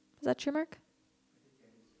 Is that true, Mark?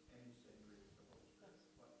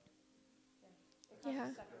 Yeah.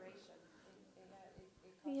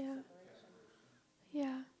 Yeah.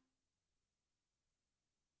 Yeah.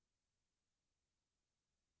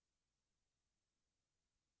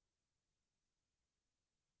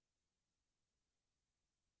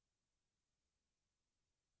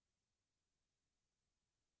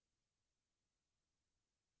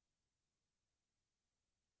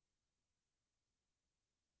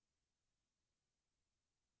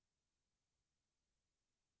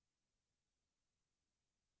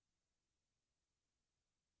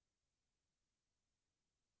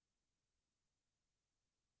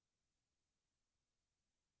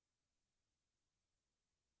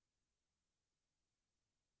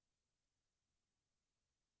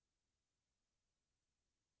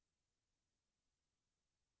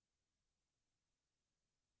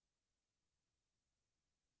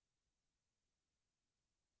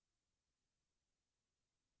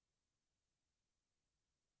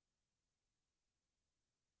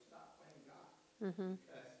 Mm-hmm.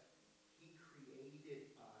 Because he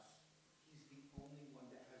created us. He's the only one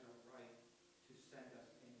that has a right to send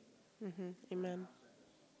us anywhere. Mm-hmm. Amen. Not send us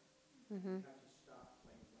somewhere. Mm-hmm. We have to stop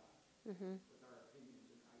playing God Mm-hmm. with our opinions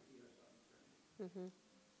and ideas on things. Mm-hmm.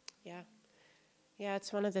 Yeah. Yeah,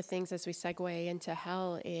 it's one of the things as we segue into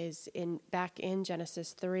hell is back in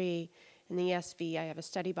Genesis 3 in the ESV, I have a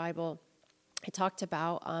study Bible. I talked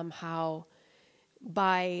about how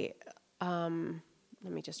by, let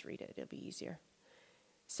me just read it, it'll be easier.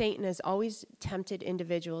 Satan has always tempted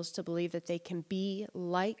individuals to believe that they can be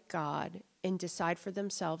like God and decide for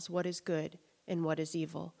themselves what is good and what is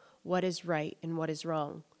evil, what is right and what is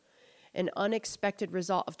wrong. An unexpected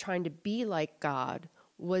result of trying to be like God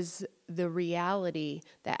was the reality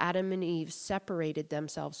that Adam and Eve separated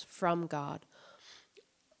themselves from God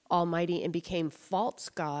Almighty and became false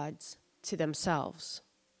gods to themselves.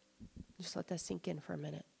 Just let that sink in for a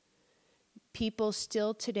minute. People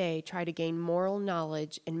still today try to gain moral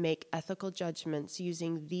knowledge and make ethical judgments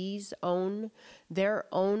using their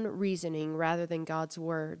own reasoning rather than God's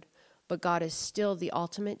word. But God is still the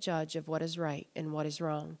ultimate judge of what is right and what is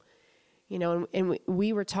wrong. You know, and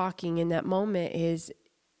we were talking in that moment is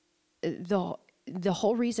the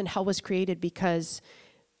whole reason hell was created because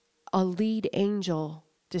a lead angel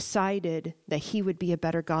decided that he would be a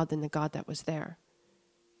better God than the God that was there.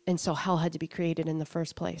 And so hell had to be created in the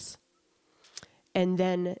first place. And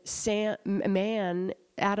then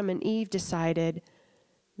Adam and Eve decided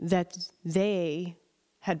that they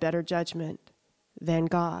had better judgment than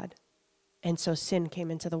God. And so sin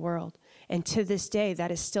came into the world. And to this day,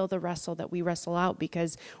 that is still the wrestle that we wrestle out,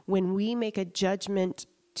 because when we make a judgment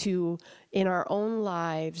in our own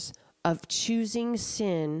lives of choosing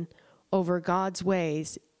sin over God's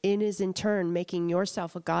ways, it is in turn making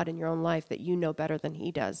yourself a God in your own life that you know better than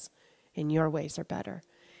he does, and your ways are better.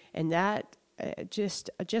 And that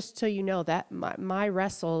just so you know that my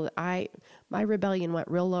wrestle, my rebellion went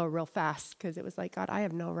real low, real fast, because it was like, God, I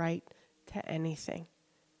have no right to anything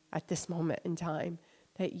at this moment in time,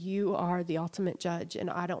 that you are the ultimate judge, and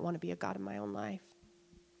I don't want to be a God in my own life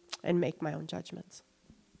and make my own judgments.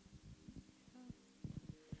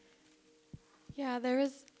 Yeah, there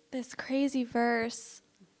was this crazy verse.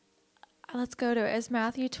 Let's go to it. It's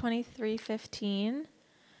Matthew 23:15.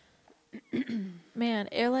 Man,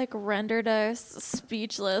 it like rendered us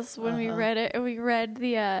speechless when we read it, and we read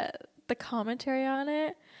the commentary on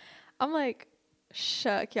it. I'm like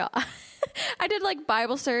shook, y'all. I did like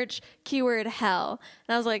Bible search keyword hell,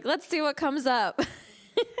 and I was like, let's see what comes up.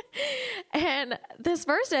 And this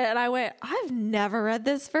verse, and I went, I've never read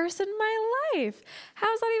this verse in my life.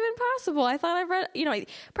 How is that even possible? I thought I've read, I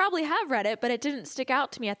probably have read it, but it didn't stick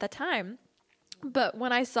out to me at the time. But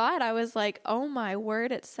when I saw it, I was like, oh my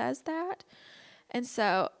word, it says that. And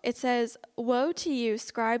so it says, woe to you,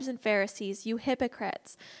 scribes and Pharisees, you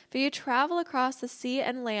hypocrites, for you travel across the sea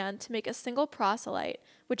and land to make a single proselyte,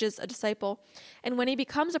 which is a disciple. And when he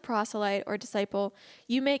becomes a proselyte or disciple,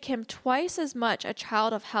 you make him twice as much a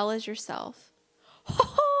child of hell as yourself.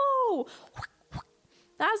 Oh,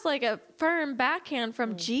 that's like a firm backhand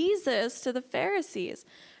from Jesus to the Pharisees.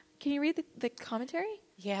 Can you read the commentary?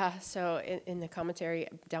 Yeah, so in the commentary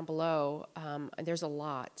down below, there's a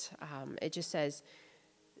lot. It just says,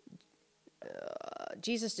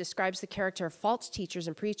 Jesus describes the character of false teachers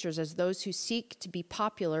and preachers as those who seek to be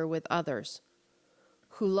popular with others,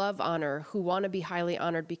 who love honor, who want to be highly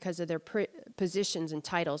honored because of their positions and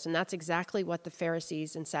titles. And that's exactly what the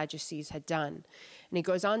Pharisees and Sadducees had done. And he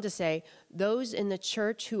goes on to say, those in the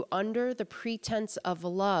church who, under the pretense of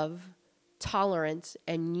love, tolerance,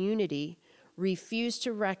 and unity, refuse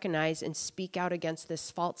to recognize and speak out against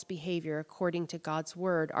this false behavior according to God's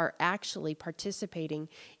word are actually participating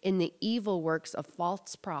in the evil works of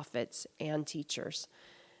false prophets and teachers.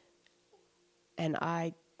 And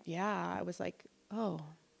I was like, oh.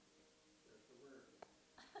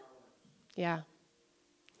 Yeah.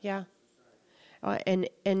 And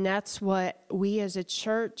that's what we as a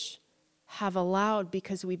church have allowed,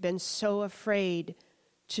 because we've been so afraid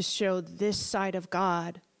to show this side of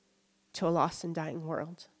God to a lost and dying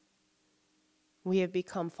world. We have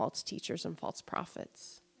become false teachers and false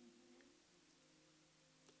prophets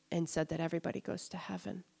and said that everybody goes to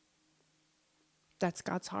heaven. That's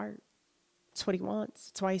God's heart. It's what he wants.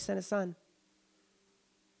 It's why he sent his son.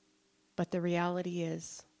 But the reality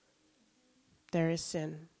is there is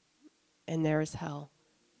sin and there is hell,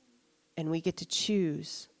 and we get to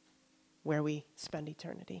choose where we spend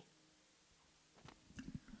eternity.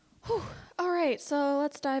 Whew. All right, so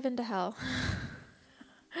let's dive into hell.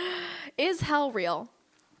 Is hell real?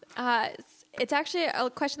 It's actually a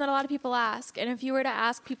question that a lot of people ask. And if you were to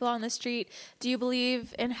ask people on the street, do you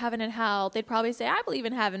believe in heaven and hell? They'd probably say, I believe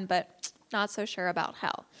in heaven, but not so sure about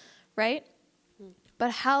hell, right?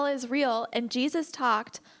 But hell is real, and Jesus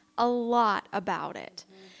talked a lot about it.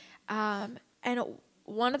 And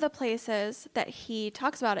one of the places that he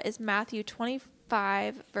talks about it is Matthew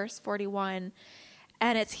 25, verse 41.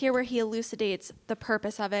 And it's here where he elucidates the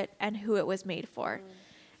purpose of it and who it was made for.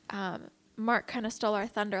 Mark kind of stole our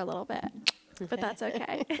thunder a little bit, but that's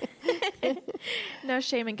okay. No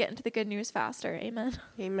shame in getting to the good news faster. Amen.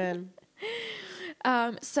 Amen.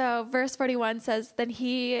 So verse 41 says, then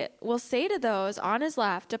he will say to those on his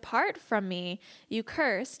left, depart from me, you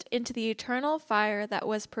cursed, into the eternal fire that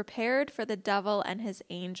was prepared for the devil and his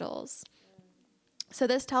angels. So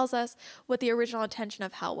this tells us what the original intention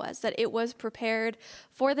of hell was, that it was prepared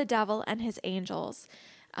for the devil and his angels.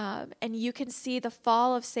 And you can see the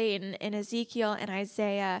fall of Satan in Ezekiel and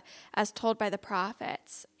Isaiah as told by the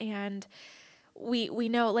prophets. And we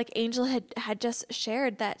know, like Angel had just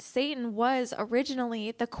shared, that Satan was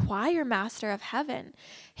originally the choir master of heaven.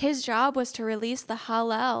 His job was to release the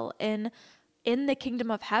Hallel in the kingdom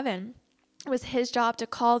of heaven. It was his job to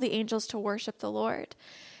call the angels to worship the Lord.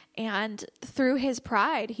 And through his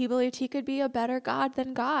pride, he believed he could be a better God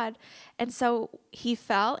than God. And so he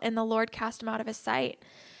fell, and the Lord cast him out of his sight.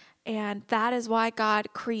 And that is why God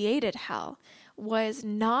created hell, was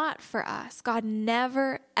not for us. God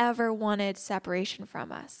never, ever wanted separation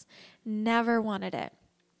from us. Never wanted it.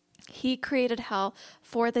 He created hell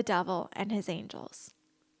for the devil and his angels.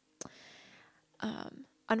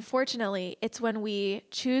 Unfortunately, it's when we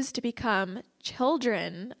choose to become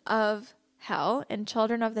children of hell and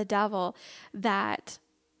children of the devil that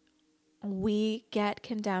we get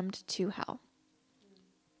condemned to hell.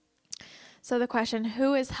 So the question,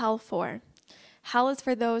 who is hell for? Hell is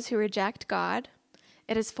for those who reject God.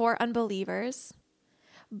 It is for unbelievers.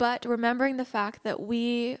 But remembering the fact that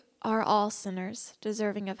we are all sinners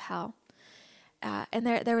deserving of hell. And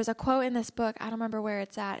there was a quote in this book, I don't remember where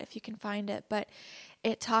it's at, if you can find it, but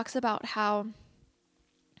it talks about how,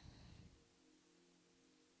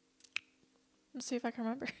 let's see if I can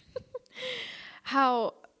remember,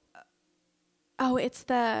 how, it's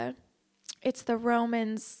the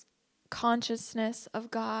Romans consciousness of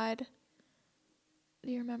God.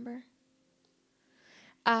 Do you remember?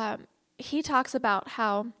 He talks about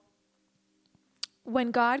how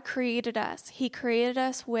when God created us, he created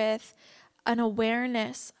us with an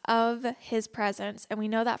awareness of his presence. And we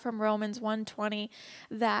know that from Romans 1:20,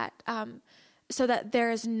 that so that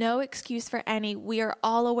there is no excuse for any. We are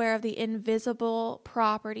all aware of the invisible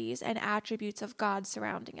properties and attributes of God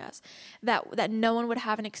surrounding us, that no one would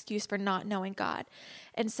have an excuse for not knowing God.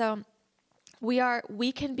 And so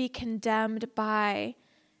we can be condemned by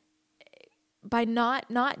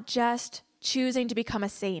not just choosing to become a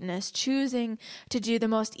Satanist, choosing to do the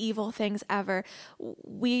most evil things ever.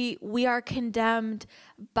 We are condemned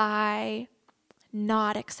by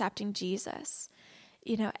not accepting Jesus.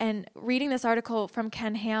 And reading this article from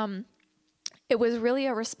Ken Ham, it was really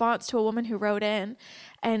a response to a woman who wrote in,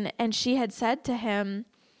 and she had said to him,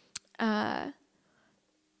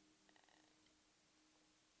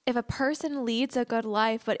 if a person leads a good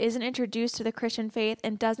life but isn't introduced to the Christian faith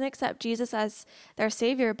and doesn't accept Jesus as their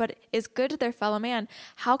Savior but is good to their fellow man,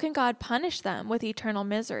 how can God punish them with eternal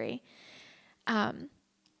misery? And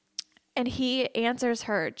he answers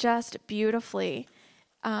her just beautifully.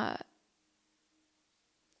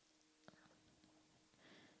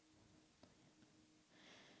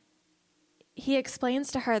 He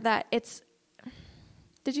explains to her that it's...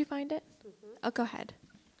 Did you find it? Mm-hmm. Oh, go ahead.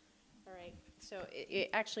 All right. So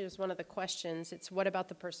it actually was one of the questions. It's, what about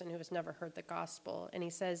the person who has never heard the gospel? And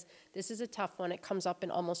he says, this is a tough one. It comes up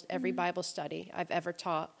in almost every Bible study I've ever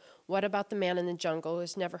taught. What about the man in the jungle who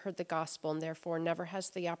has never heard the gospel and therefore never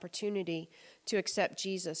has the opportunity to accept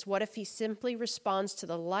Jesus? What if he simply responds to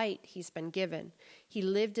the light he's been given? He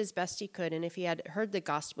lived as best he could, and if he had heard the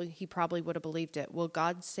gospel, he probably would have believed it. Will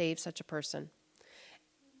God save such a person?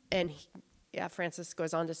 And Francis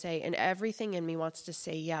goes on to say, and everything in me wants to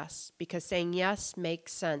say yes, because saying yes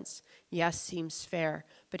makes sense. Yes seems fair.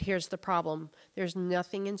 But here's the problem. There's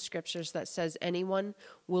nothing in scriptures that says anyone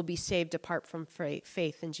will be saved apart from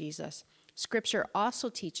faith in Jesus. Scripture also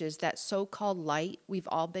teaches that so-called light we've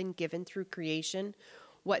all been given through creation,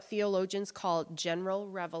 what theologians call general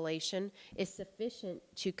revelation, is sufficient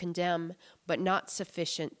to condemn, but not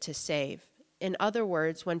sufficient to save. In other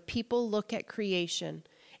words, when people look at creation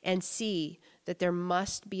and see that there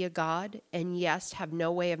must be a God and, yes, have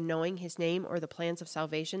no way of knowing his name or the plans of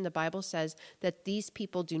salvation, the Bible says that these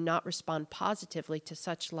people do not respond positively to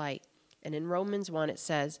such light. And in Romans 1 it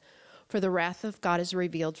says, for the wrath of God is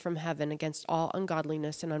revealed from heaven against all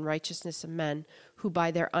ungodliness and unrighteousness of men, who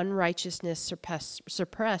by their unrighteousness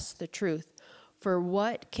suppress the truth. For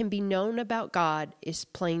what can be known about God is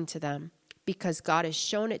plain to them, because God has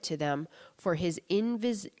shown it to them, for his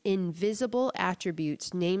invisible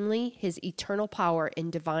attributes, namely his eternal power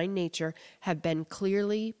and divine nature, have been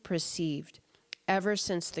clearly perceived ever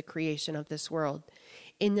since the creation of this world,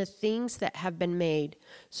 in the things that have been made,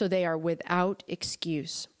 so they are without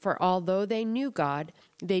excuse. For although they knew God,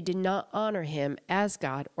 they did not honor him as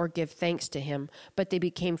God or give thanks to him, but they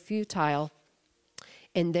became futile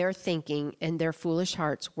in their thinking, and their foolish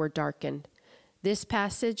hearts were darkened. This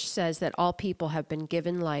passage says that all people have been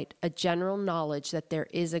given light, a general knowledge that there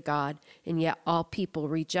is a God, and yet all people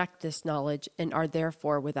reject this knowledge and are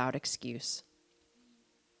therefore without excuse.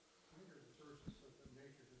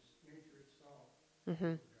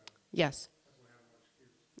 Mm-hmm. Yes.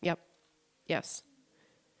 Yep. Yes.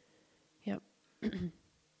 Yep.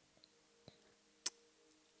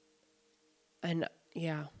 And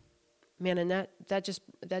yeah, man, and that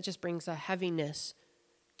just brings a heaviness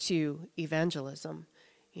to evangelism,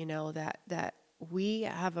 that we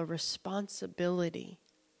have a responsibility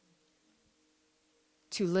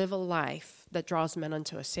to live a life that draws men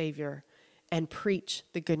unto a Savior and preach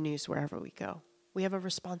the good news wherever we go. We have a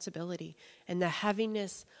responsibility, and the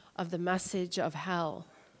heaviness of the message of hell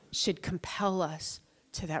should compel us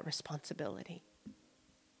to that responsibility.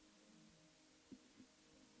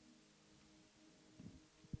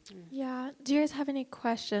 Yeah. Do you guys have any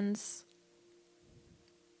questions?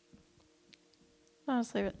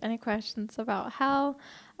 Honestly, any questions about hell,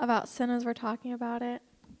 about sin as we're talking about it?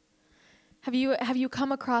 Have you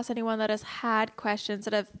come across anyone that has had questions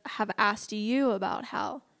that have asked you about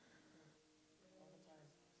hell?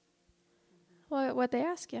 What they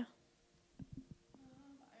ask you?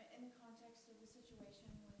 In the context of the situation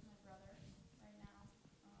with my brother right now,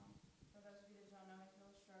 for those of you that don't know, I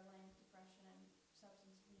feel struggling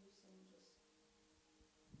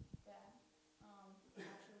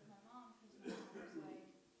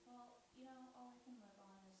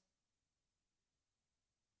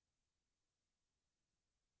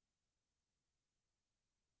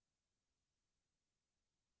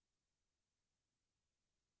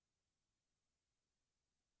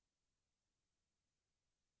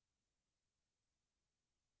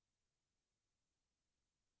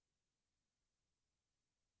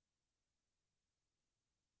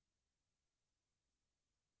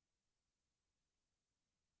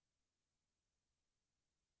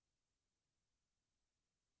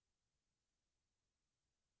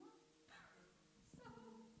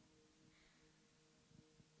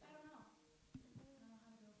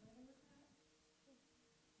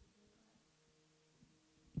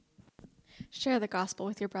Share the gospel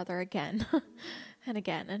with your brother again and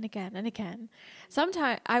again and again and again.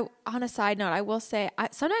 On a side note, I will say,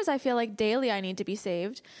 sometimes I feel like daily I need to be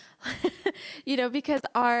saved, because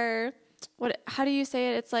how do you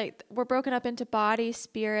say it? It's like we're broken up into body,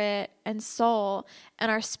 spirit, and soul,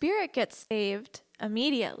 and our spirit gets saved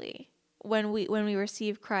immediately when we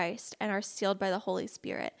receive Christ and are sealed by the Holy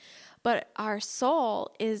Spirit. But our soul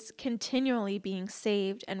is continually being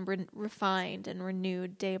saved and refined and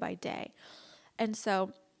renewed day by day. And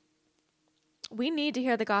so we need to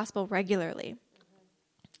hear the gospel regularly.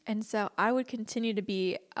 And so I would continue to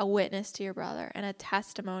be a witness to your brother and a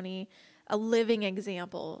testimony, a living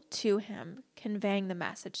example to him, conveying the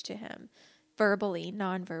message to him, verbally,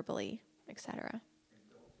 non-verbally, etc. And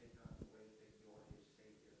don't take on the way that you're his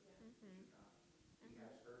savior. He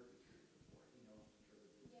has heard the truth before. He knows the truth.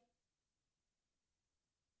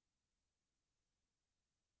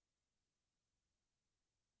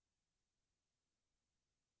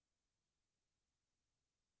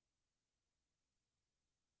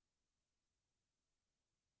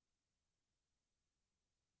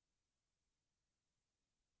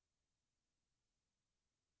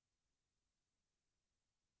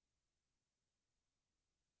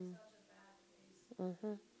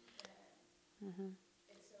 Mm-hmm.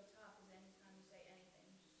 It's so tough because anytime you say anything,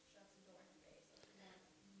 he just shuts the door in your face. Like he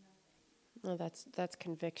wants nothing. Well, that's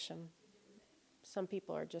conviction. Some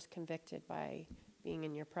people are just convicted by being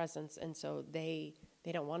in your presence, and so they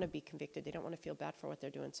don't want to be convicted. They don't want to feel bad for what they're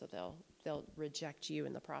doing, so they'll reject you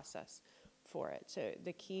in the process for it. So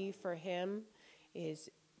the key for him is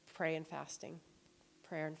prayer and fasting.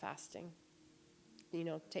 Take. There's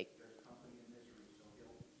company in misery, so he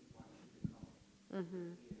wants you to come. Mm-hmm.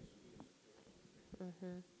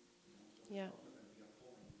 Mm-hmm. Yeah. It's also going to be a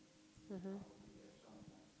pulling Mm-hmm. probably at some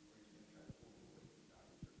point where he's going to try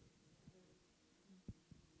to pull you away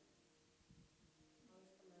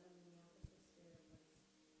from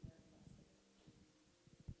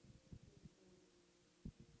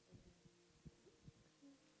God and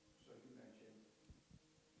truth. So you mentioned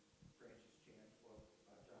Francis Chan. Well,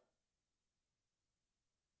 John.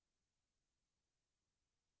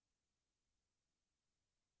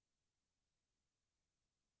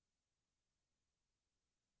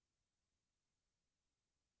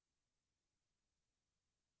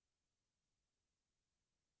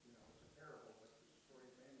 It's a parable, but it's a story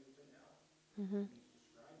of a man who's in hell. Mm-hmm. He's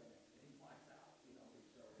describing it, and he finds out, so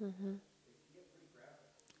Mm-hmm. it can get pretty graphic.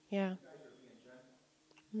 Yeah. You guys are being gentle.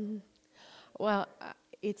 Mm-hmm. Well,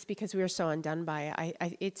 it's because we are so undone by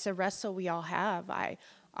it. It's a wrestle we all have. I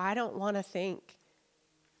don't want to think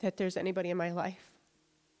that there's anybody in my life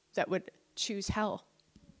that would choose hell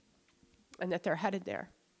and that they're headed there.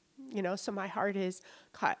 So my heart is,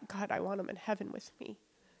 God, I want them in heaven with me.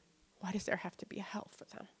 Why does there have to be a hell for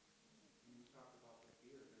them? You talk about the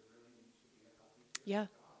fear. There really needs to be a healthy fear Yeah. of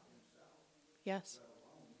God himself. Yes. Let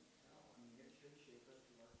alone hell. I mean, it should shake us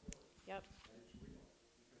to our core. Yep. That it's real.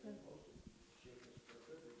 Because it's supposed to shake us for a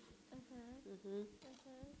good reason. Mm-hmm. Worse,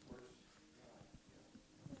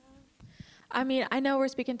 I mean, I know we're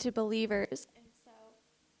speaking to believers, and so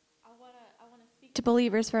I want to speak to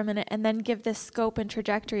believers for a minute and then give this scope and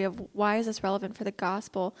trajectory of why is this relevant for the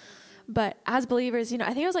gospel. But as believers, I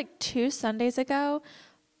think it was like 2 Sundays ago,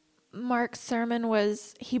 Mark's sermon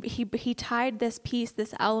was, he tied this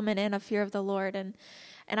element in of fear of the Lord, and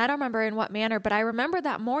I don't remember in what manner, but I remember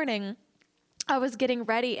that morning I was getting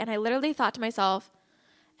ready and I literally thought to myself,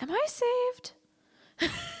 am I saved?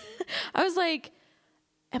 I was like,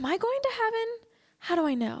 am I going to heaven? How do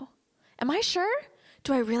I know? Am I sure?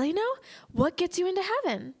 Do I really know? What gets you into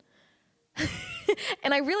heaven?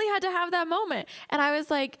 And I really had to have that moment. And I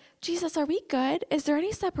was like, Jesus, are we good? Is there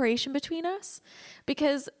any separation between us?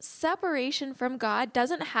 Because separation from God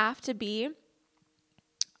doesn't have to be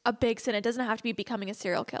a big sin. It doesn't have to be becoming a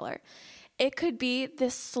serial killer. It could be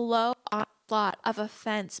this slow onslaught of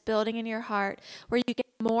offense building in your heart where you get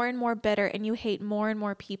more and more bitter and you hate more and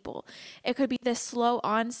more people. It could be this slow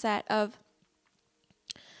onset of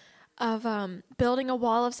building a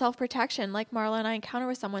wall of self-protection, like Marla and I encounter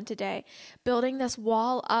with someone today, building this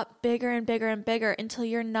wall up bigger and bigger and bigger until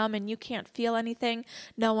you're numb and you can't feel anything.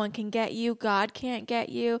 No one can get you. God can't get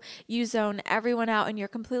you. You zone everyone out and you're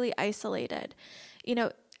completely isolated.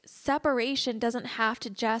 Separation doesn't have to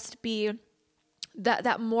just be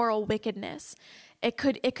that moral wickedness. It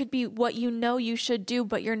could be what you should do,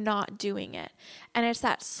 but you're not doing it. And it's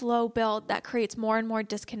that slow build that creates more and more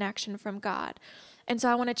disconnection from God. And so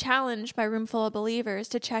I want to challenge my room full of believers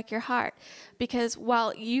to check your heart, because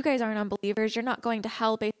while you guys aren't unbelievers, you're not going to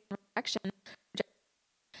hell based on rejection.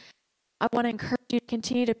 I want to encourage you to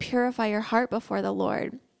continue to purify your heart before the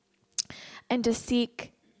Lord. and to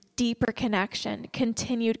seek deeper connection,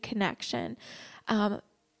 continued connection,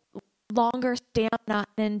 longer stamina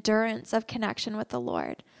and endurance of connection with the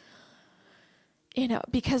Lord.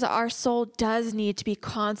 Because our soul does need to be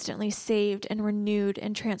constantly saved and renewed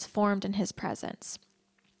and transformed in his presence.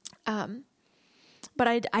 But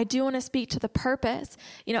I do want to speak to the purpose.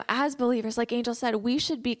 As believers, like Angel said, we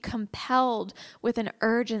should be compelled with an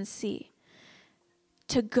urgency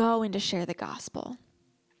to go and to share the gospel.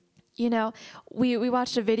 We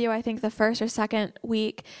watched a video, I think the first or second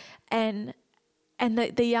week, and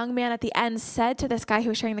the young man at the end said to this guy who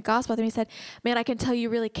was sharing the gospel with him, he said, "Man, I can tell you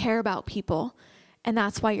really care about people, and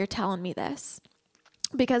that's why you're telling me this."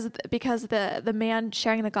 Because the man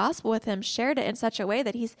sharing the gospel with him shared it in such a way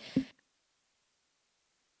that he's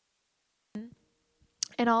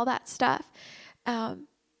and all that stuff.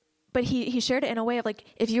 But he shared it in a way of like,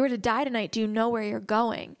 if you were to die tonight, do you know where you're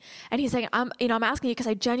going? And he's saying, I'm asking you because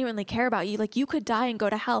I genuinely care about you. Like, you could die and go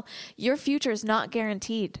to hell. Your future is not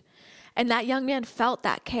guaranteed. And that young man felt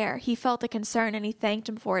that care. He felt the concern, and he thanked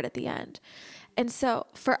him for it at the end. And so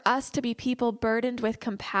for us to be people burdened with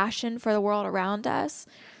compassion for the world around us,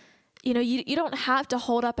 you don't have to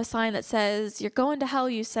hold up a sign that says, "You're going to hell,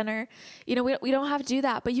 you sinner." We don't have to do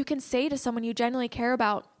that. But you can say to someone you genuinely care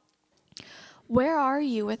about, "Where are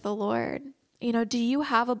you with the Lord? Do you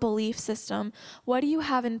have a belief system? What do you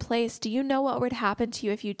have in place? Do you know what would happen to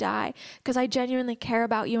you if you die? Because I genuinely care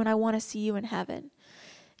about you and I want to see you in heaven."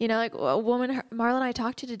 Like a woman Marla and I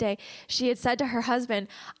talked to today, she had said to her husband,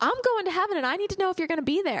 "I'm going to heaven and I need to know if you're going to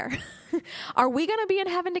be there. Are we going to be in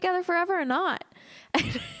heaven together forever or not?"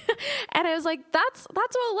 And I was like, that's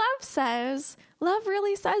what love says. Love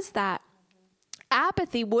really says that.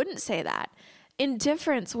 Apathy wouldn't say that.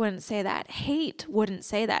 Indifference wouldn't say that. Hate wouldn't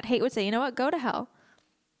say that. Hate would say, "You know what? Go to hell."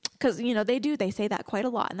 Because, they say that quite a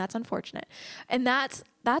lot, and that's unfortunate. And that's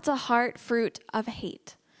a heart fruit of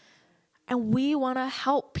hate. And we want to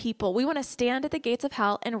help people. We want to stand at the gates of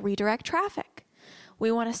hell and redirect traffic. We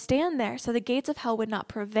want to stand there so the gates of hell would not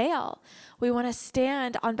prevail. We want to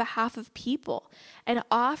stand on behalf of people and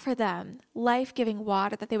offer them life-giving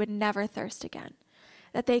water that they would never thirst again,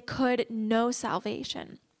 that they could know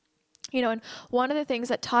salvation. And one of the things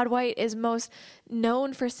that Todd White is most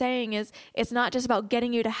known for saying is, it's not just about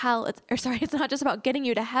getting you to hell. It's not just about getting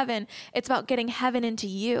you to heaven. It's about getting heaven into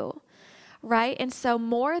you. Right? And so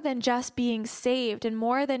more than just being saved and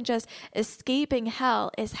more than just escaping hell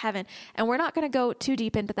is heaven. And we're not going to go too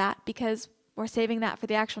deep into that because we're saving that for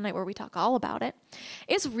the actual night where we talk all about it.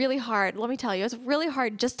 It's really hard. Let me tell you, it's really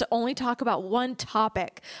hard just to only talk about one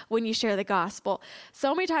topic when you share the gospel.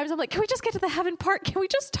 So many times I'm like, can we just get to the heaven part? Can we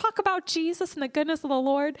just talk about Jesus and the goodness of the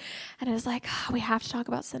Lord? And it's like, we have to talk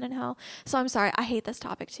about sin and hell. So I'm sorry, I hate this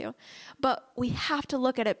topic too. But we have to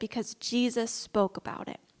look at it because Jesus spoke about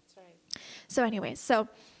it. So anyway, go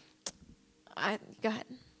ahead.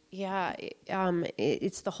 Yeah,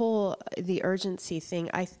 it's the urgency thing.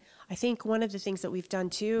 I think one of the things that we've done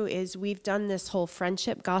too is we've done this whole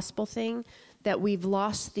friendship gospel thing, that we've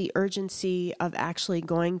lost the urgency of actually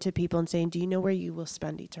going to people and saying, "Do you know where you will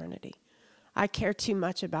spend eternity? I care too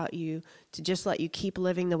much about you to just let you keep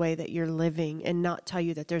living the way that you're living and not tell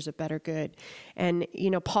you that there's a better good." And,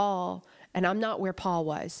 Paul, and I'm not where Paul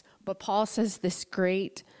was, but Paul says this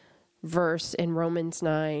great verse in Romans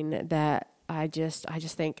 9 that I just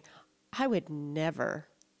think I would never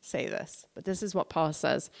say this, but this is what Paul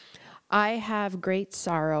says. "I have great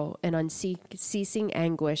sorrow and unceasing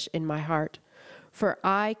anguish in my heart, for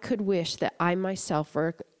I could wish that I myself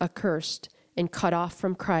were accursed and cut off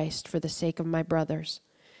from Christ for the sake of my brothers.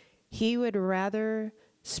 He would rather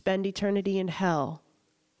spend eternity in hell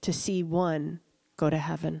to see one go to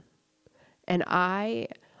heaven." And I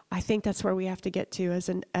think that's where we have to get to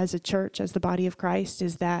as a church, as the body of Christ,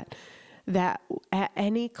 is that at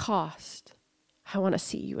any cost, I want to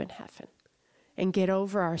see you in heaven and get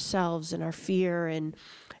over ourselves and our fear. And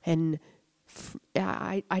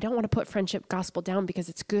I don't want to put friendship gospel down because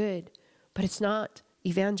it's good, but it's not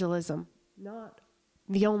evangelism, not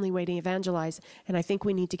the only way to evangelize. And I think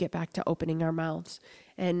we need to get back to opening our mouths.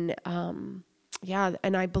 And and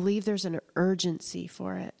I believe there's an urgency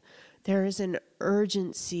for it. There is an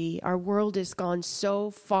urgency. Our world has gone so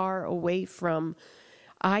far away from,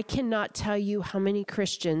 I cannot tell you how many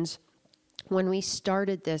Christians, when we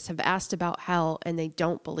started this, have asked about hell and they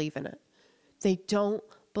don't believe in it. They don't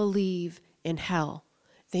believe in hell.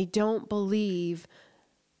 They don't believe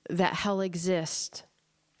that hell exists.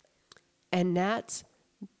 And that's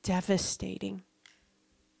devastating.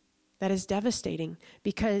 That is devastating,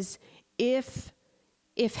 because if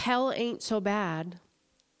hell ain't so bad,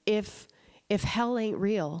 if hell ain't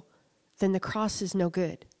real, then the cross is no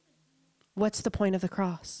good. what's the point of the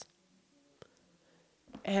cross?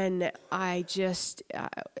 And I just,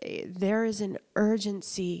 there is an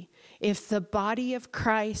urgency. If the body of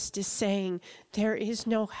Christ is saying there is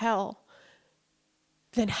no hell,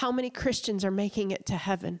 then how many Christians are making it to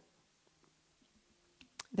heaven?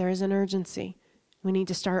 There is an urgency. We need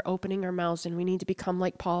to start opening our mouths, and we need to become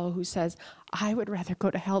like Paul, who says, I would rather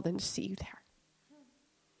go to hell than to see you there.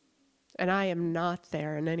 And I am not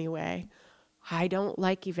there in any way. I don't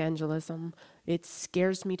like evangelism. It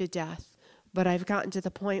scares me to death. But I've gotten to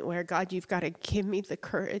the point where, God, you've got to give me the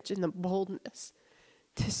courage and the boldness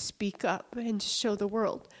to speak up and to show the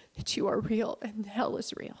world that you are real and hell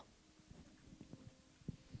is real.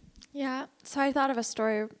 Yeah. So I thought of a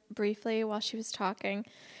story briefly while she was talking.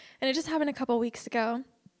 And it just happened a couple weeks ago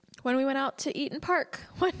when we went out to Eaton Park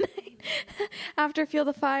one night after Feel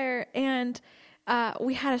the Fire. And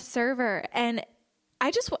we had a server. And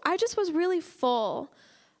I just was really full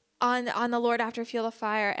on the Lord after Feel the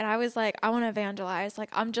Fire. And I was like, I want to evangelize.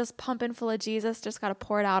 Like, I'm just pumping full of Jesus. Just got to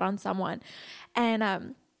pour it out on someone. And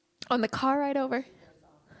on the car ride over.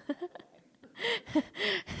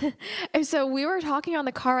 And so we were talking on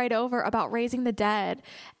the car ride over about raising the dead.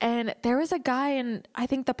 And there was a guy in, I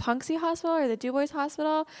think, the Punxsutawney Hospital or the Du Bois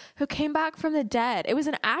Hospital who came back from the dead. It was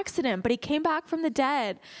an accident, but he came back from the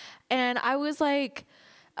dead. And I was like,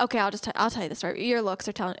 okay, I'll tell you the story. Your looks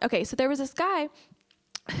are telling. Okay, so there was this guy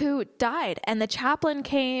who died, and the chaplain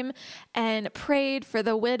came and prayed for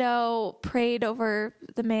the widow, prayed over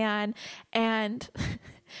the man, and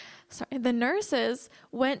the nurses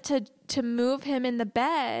went to move him in the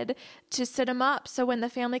bed to sit him up so when the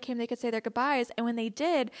family came they could say their goodbyes. And when they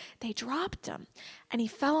did, they dropped him and he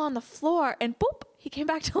fell on the floor, and boop, he came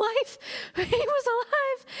back to life. He was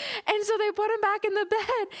alive. And so they put him back in the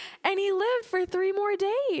bed, and he lived for 3 more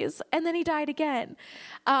days, and then he died again.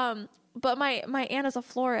 But my aunt is a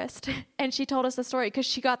florist, and she told us the story because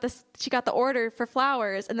she got the order for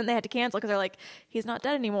flowers, and then they had to cancel because they're like, he's not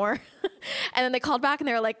dead anymore. And then they called back and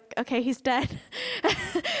they were like, okay, he's dead.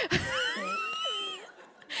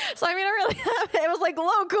 So I mean, it was like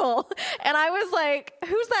local, and I was like,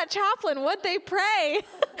 who's that chaplain? What'd they pray?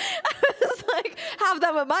 I was like, have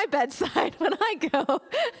them at my bedside when I go.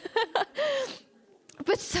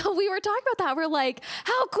 But so we were talking about that. We're like,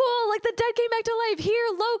 how cool, like the dead came back to life here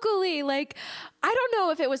locally. Like, I don't know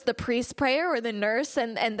if it was the priest prayer or the nurse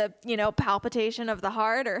and the, palpitation of the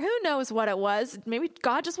heart, or who knows what it was. Maybe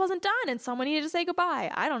God just wasn't done and someone needed to say goodbye.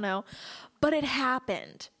 I don't know. But it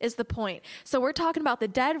happened is the point. So we're talking about the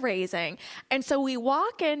dead raising. And so we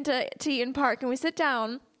walk into Eaton Park and we sit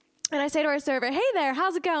down, and I say to our server, hey there,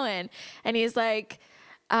 how's it going? And he's like,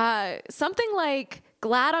 something like,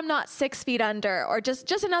 glad I'm not 6 feet under, or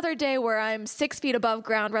just another day where I'm 6 feet above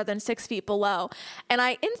ground rather than 6 feet below. And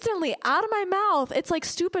I instantly, out of my mouth, it's like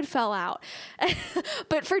stupid fell out.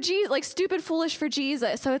 But for Jesus, like stupid, foolish for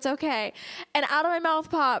Jesus, so it's okay. And out of my mouth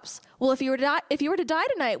pops, well, if you were to die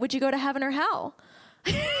tonight, would you go to heaven or hell?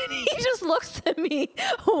 He just looks at me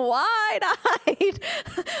wide-eyed,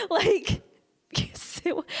 like,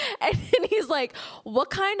 and he's like, what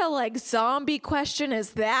kind of like zombie question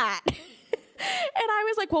is that? And I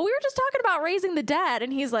was like, well, we were just talking about raising the dead.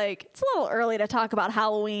 And he's like, it's a little early to talk about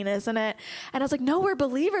Halloween, isn't it? And I was like, no, we're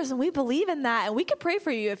believers and we believe in that. And we could pray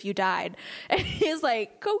for you if you died. And he's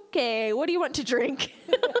like, okay, what do you want to drink?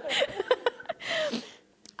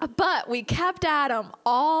 But we kept at him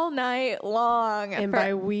all night long. And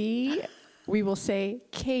by we will say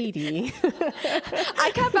Katie.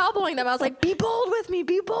 I kept elbowing them. I was like, be bold with me.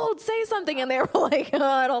 Be bold. Say something. And they were like, oh,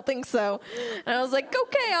 I don't think so. And I was like,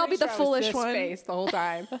 okay, I'll be the foolish one. Face the whole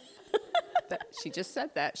time. She just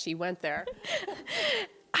said that. She went there.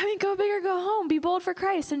 I mean, go big or go home. Be bold for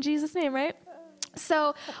Christ in Jesus' name, right?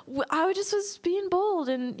 So I just was being bold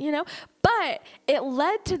and, but it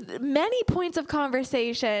led to many points of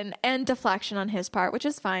conversation and deflection on his part, which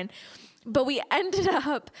is fine. But we ended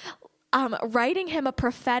up writing him a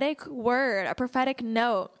prophetic word, a prophetic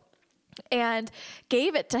note, and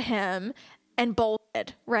gave it to him and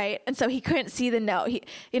bolted, right? And so he couldn't see the note.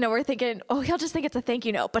 We're thinking, oh, he'll just think it's a thank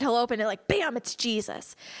you note, but he'll open it like, bam, it's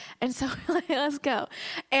Jesus. And so we're like, let's go.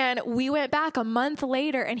 And we went back a month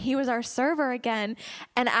later, and he was our server again.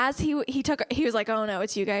 And as he was like, oh no,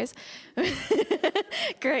 it's you guys.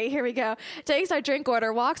 Great, here we go. Takes our drink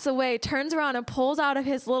order, walks away, turns around and pulls out of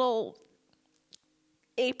his little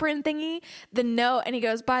apron thingy the note, and he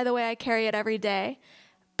goes, by the way, I carry it every day.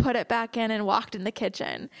 Put it back in and walked in the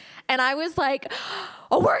kitchen. And I was like,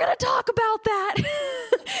 oh, we're gonna talk about that.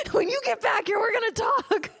 When you get back here, we're gonna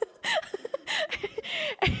talk.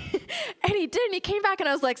 And he did. And he came back and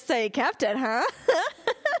I was like, so you kept it, huh?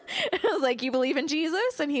 And I was like, you believe in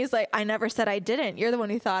Jesus? And he's like, I never said I didn't. You're the one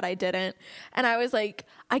who thought I didn't. And I was like,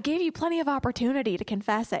 I gave you plenty of opportunity to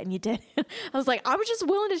confess it and you didn't. I was like, I was just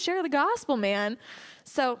willing to share the gospel, man.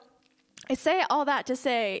 So I say all that to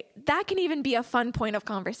say that can even be a fun point of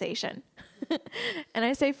conversation. And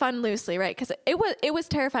I say fun loosely, right? Because it was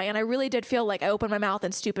terrifying. And I really did feel like I opened my mouth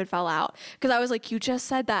and stupid fell out. Because I was like, you just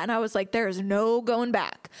said that. And I was like, there's no going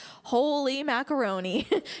back. Holy macaroni.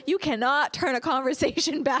 You cannot turn a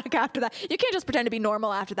conversation back after that. You can't just pretend to be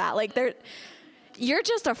normal after that. Like you're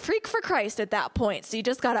just a freak for Christ at that point. So you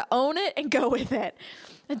just got to own it and go with it.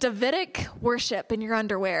 A Davidic worship in your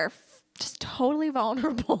underwear. Just totally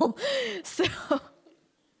vulnerable. So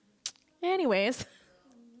anyways,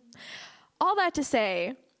 all that to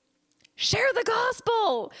say, share the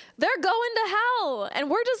gospel. They're going to hell and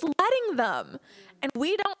we're just letting them. And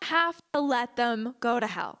we don't have to let them go to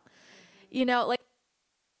hell. You know, like,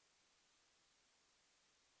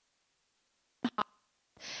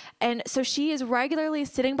 and so she is regularly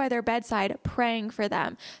sitting by their bedside, praying for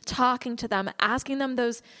them, talking to them, asking them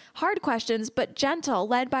those hard questions, but gentle,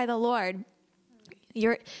 led by the Lord.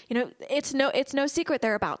 It's no secret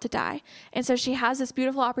they're about to die. And so she has this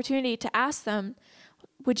beautiful opportunity to ask them,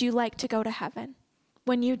 would you like to go to heaven?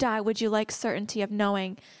 When you die, would you like certainty of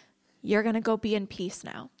knowing you're going to go be in peace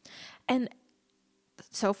now? And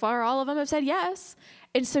so far, all of them have said yes.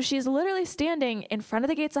 And so she's literally standing in front of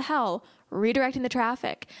the gates of hell, redirecting the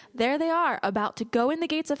traffic. There they are, about to go in the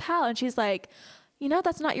gates of hell. And she's like,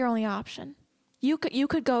 that's not your only option. You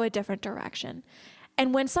could go a different direction.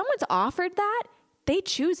 And when someone's offered that, they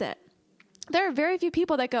choose it. There are very few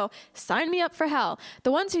people that go, sign me up for hell.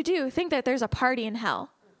 The ones who do think that there's a party in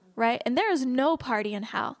hell, right? And there is no party in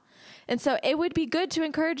hell. And so it would be good to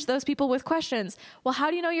encourage those people with questions. Well, how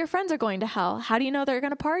do you know your friends are going to hell? How do you know they're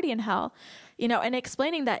going to party in hell? And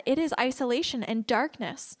explaining that it is isolation and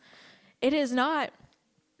darkness. It is not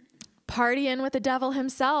partying with the devil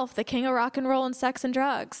himself, the king of rock and roll and sex and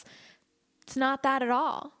drugs. It's not that at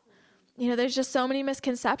all. There's just so many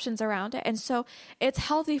misconceptions around it. And so it's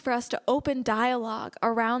healthy for us to open dialogue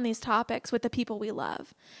around these topics with the people we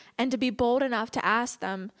love and to be bold enough to ask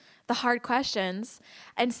them the hard questions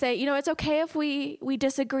and say, it's okay if we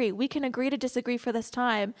disagree. We can agree to disagree for this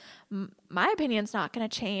time. My opinion's not going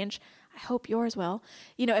to change. I hope yours will.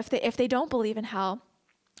 If they don't believe in hell.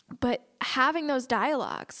 But having those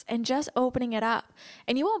dialogues and just opening it up,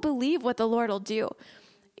 and you won't believe what the Lord will do.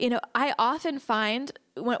 I often find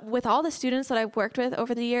with all the students that I've worked with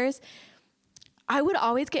over the years, I would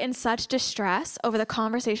always get in such distress over the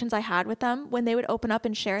conversations I had with them when they would open up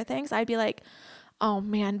and share things. I'd be like, oh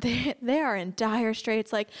man, they are in dire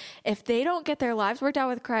straits. Like if they don't get their lives worked out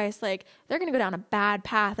with Christ, like they're going to go down a bad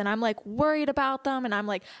path. And I'm like worried about them. And I'm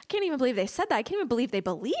like, I can't even believe they said that. I can't even believe they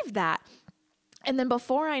believe that. And then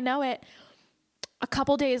before I know it, a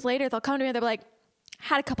couple days later, they'll come to me and they'll be like,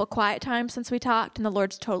 had a couple quiet times since we talked and the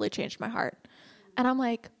Lord's totally changed my heart. And I'm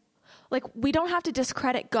like, we don't have to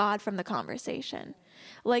discredit God from the conversation.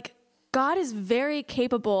 Like God is very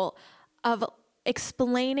capable of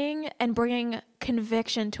explaining and bringing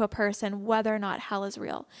conviction to a person whether or not hell is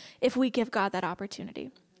real, if we give God that opportunity.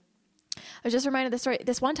 I was just reminded of the story.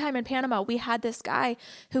 This one time in Panama, we had this guy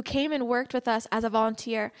who came and worked with us as a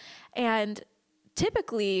volunteer, and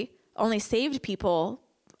typically only saved people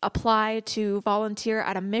apply to volunteer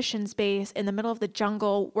at a missions base in the middle of the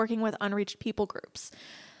jungle working with unreached people groups,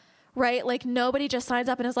 right? Like nobody just signs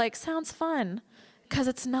up and is like, sounds fun, because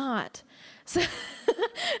it's not.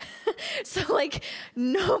 So like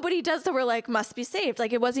nobody does that. We're like, must be saved.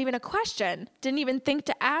 Like it wasn't even a question. Didn't even think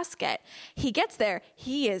to ask it. He gets there.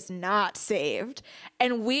 He is not saved.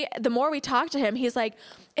 And the more we talk to him, he's like,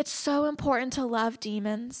 it's so important to love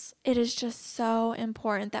demons. It is just so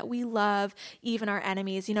important that we love even our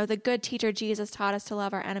enemies. The good teacher Jesus taught us to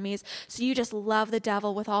love our enemies. So you just love the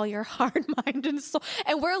devil with all your heart, mind, and soul.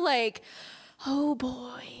 And we're like, oh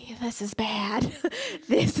boy, this is bad.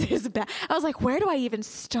 This is bad. I was like, where do I even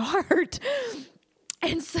start?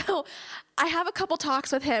 And so I have a couple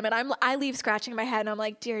talks with him, and I leave scratching my head, and I'm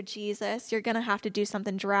like, dear Jesus, you're going to have to do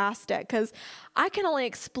something drastic, because I can only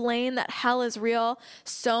explain that hell is real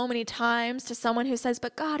so many times to someone who says,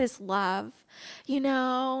 but God is love,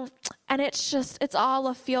 and it's all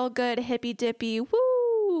a feel-good, hippy-dippy,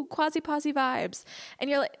 woo, quasi-posse vibes.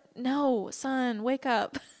 And you're like, no, son, wake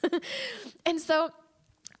up. And so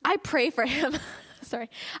I pray for him.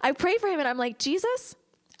 I pray for him, and I'm like, Jesus,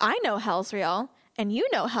 I know hell's real. And you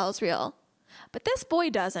know hell's real, but this boy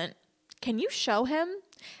doesn't. Can you show him?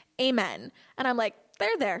 Amen. And I'm like,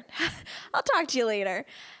 there. I'll talk to you later.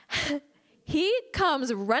 He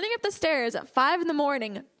comes running up the stairs at 5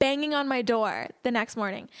 a.m, banging on my door the next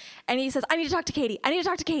morning. And he says, I need to talk to Katie. I need to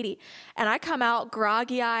talk to Katie. And I come out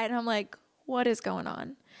groggy-eyed and I'm like, what is going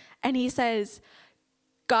on? And he says,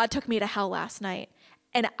 God took me to hell last night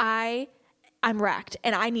and I'm wrecked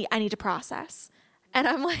and I need to process. And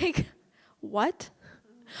I'm like, what?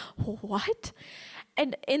 What?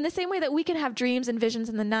 And in the same way that we can have dreams and visions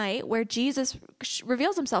in the night where Jesus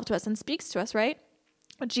reveals himself to us and speaks to us, right?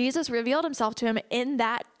 Jesus revealed himself to him in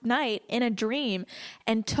that night in a dream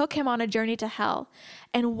and took him on a journey to hell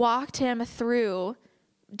and walked him through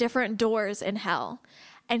different doors in hell.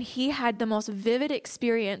 And he had the most vivid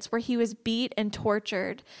experience where he was beat and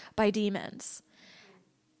tortured by demons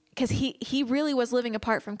because he really was living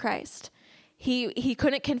apart from Christ. He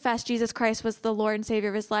couldn't confess Jesus Christ was the Lord and Savior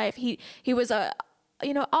of his life. He was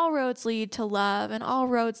all roads lead to love and all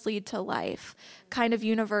roads lead to life kind of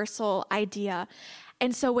universal idea.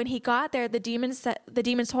 And so when he got there, the demons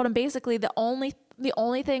told him basically the only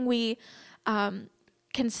thing we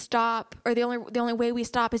can stop, or the only way we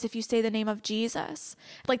stop is if you say the name of Jesus.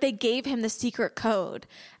 Like they gave him the secret code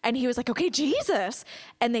and he was like, okay, Jesus.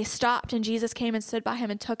 And they stopped and Jesus came and stood by him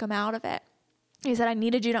and took him out of it. He said, I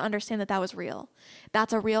needed you to understand that was real.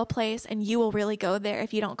 That's a real place and you will really go there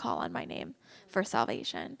if you don't call on my name for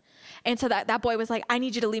salvation. And so that boy was like, I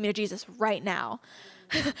need you to lead me to Jesus right now.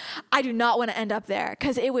 I do not want to end up there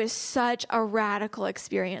because it was such a radical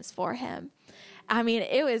experience for him. I mean,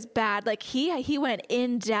 it was bad. Like he went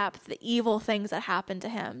in depth, the evil things that happened to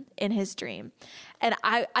him in his dream. And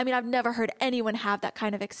I mean, I've never heard anyone have that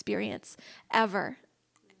kind of experience ever.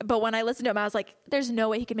 But when I listened to him, I was like, there's no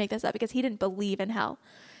way he could make this up because he didn't believe in hell.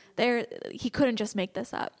 He couldn't just make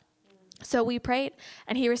this up. So we prayed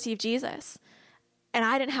and he received Jesus. And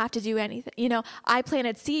I didn't have to do anything. I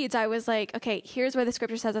planted seeds. I was like, okay, here's where the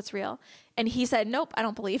scripture says it's real. And he said, nope, I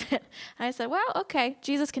don't believe it. And I said, well, okay,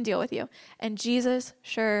 Jesus can deal with you. And Jesus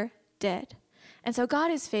sure did. And so God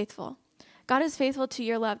is faithful. God is faithful to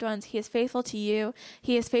your loved ones. He is faithful to you.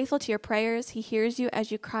 He is faithful to your prayers. He hears you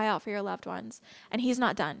as you cry out for your loved ones. And he's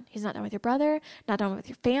not done. He's not done with your brother, not done with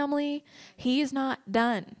your family. He's not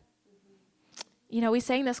done. We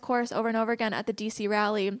sang this chorus over and over again at the DC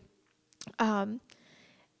rally.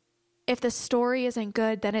 If the story isn't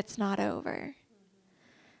good, then it's not over.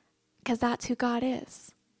 Because that's who God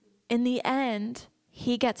is. In the end,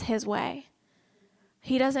 he gets his way.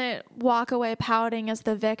 He doesn't walk away pouting as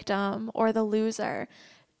the victim or the loser.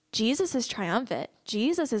 Jesus is triumphant.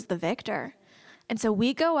 Jesus is the victor. And so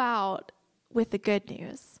we go out with the good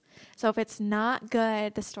news. So if it's not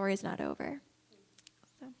good, the story's not over.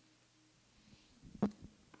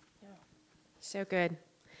 So good.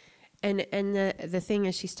 And the thing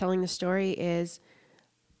as she's telling the story is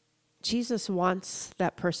Jesus wants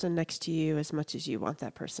that person next to you as much as you want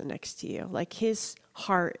that person next to you. Like his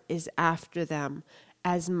heart is after them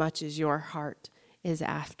as much as your heart is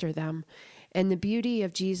after them. And the beauty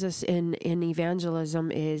of Jesus in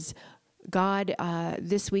evangelism is God,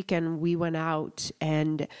 this weekend we went out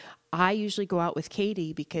and I usually go out with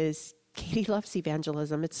Katie because Katie loves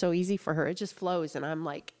evangelism. It's so easy for her. It just flows. And I'm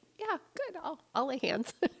like, yeah, good. I'll lay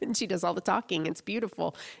hands. And she does all the talking. It's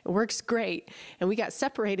beautiful. It works great. And we got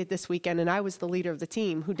separated this weekend, and I was the leader of the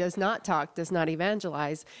team who does not talk, does not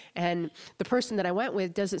evangelize. And the person that I went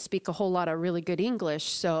with doesn't speak a whole lot of really good English,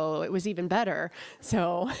 so it was even better.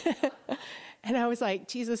 So, and I was like,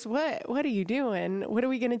 Jesus, what are you doing? What are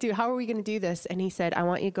we going to do? How are we going to do this? And he said, I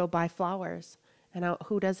want you to go buy flowers. And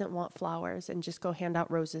who doesn't want flowers? And just go hand out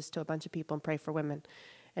roses to a bunch of people and pray for women.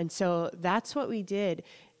 And so that's what we did.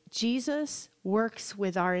 Jesus works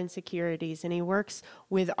with our insecurities and he works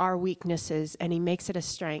with our weaknesses and he makes it a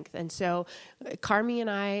strength. And so Carmi and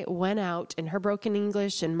I went out in her broken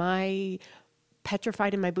English and my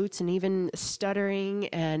petrified in my boots and even stuttering,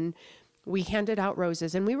 and we handed out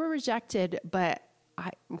roses and we were rejected, but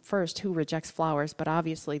who rejects flowers? But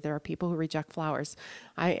obviously there are people who reject flowers.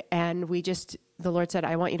 The Lord said,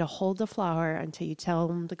 I want you to hold the flower until you tell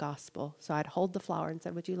them the gospel. So I'd hold the flower and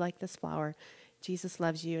said, would you like this flower? Jesus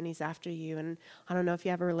loves you and he's after you. And I don't know if you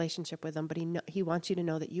have a relationship with him, but he wants you to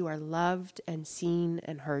know that you are loved and seen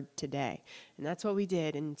and heard today. And that's what we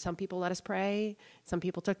did. And some people let us pray. Some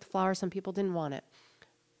people took the flower. Some people didn't want it.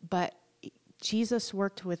 But Jesus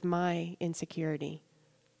worked with my insecurity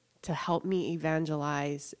to help me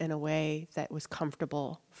evangelize in a way that was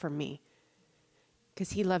comfortable for me.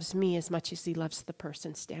 Because he loves me as much as he loves the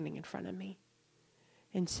person standing in front of me.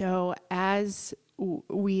 And so as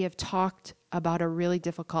we have talked about a really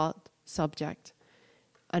difficult subject,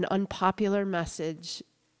 an unpopular message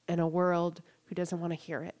in a world who doesn't want to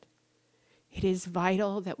hear it, it is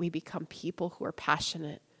vital that we become people who are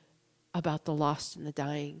passionate about the lost and the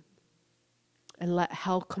dying. And let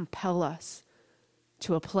hell compel us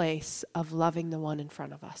to a place of loving the one in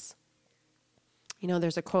front of us. You know,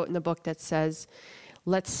 there's a quote in the book that says,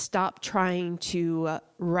 let's stop trying to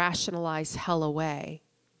rationalize hell away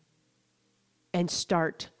and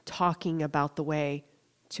start talking about the way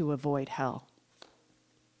to avoid hell.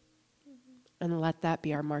 And let that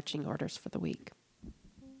be our marching orders for the week.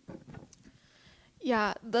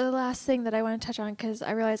 Yeah, the last thing that I want to touch on, because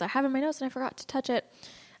I realized I have in my notes and I forgot to touch it,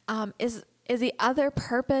 is the other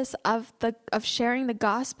purpose of sharing the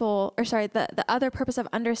gospel, the other purpose of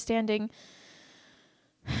understanding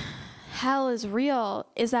hell is real,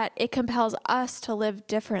 is that it compels us to live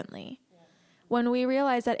differently. When we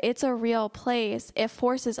realize that it's a real place, it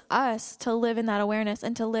forces us to live in that awareness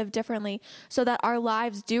and to live differently so that our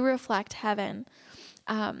lives do reflect heaven.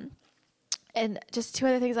 And just two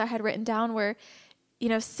other things I had written down were,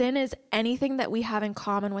 sin is anything that we have in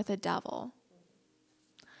common with the devil.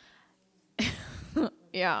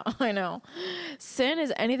 Yeah, I know. Sin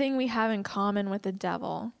is anything we have in common with the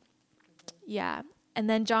devil. Yeah. And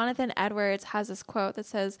then Jonathan Edwards has this quote that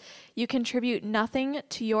says, "You contribute nothing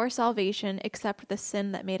to your salvation except the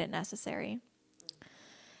sin that made it necessary."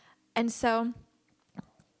 And so,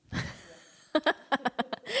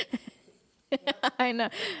 I know.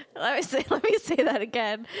 Let me say that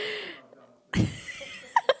again.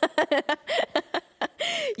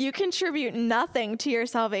 You contribute nothing to your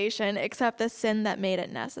salvation except the sin that made it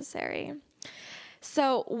necessary.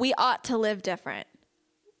 So we ought to live different.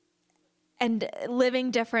 And living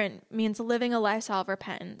different means living a lifestyle of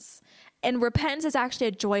repentance. And repentance is actually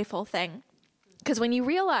a joyful thing. Because when you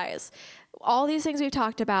realize all these things we've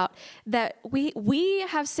talked about, that we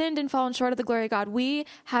have sinned and fallen short of the glory of God. We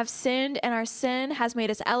have sinned, and our sin has made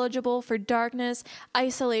us eligible for darkness,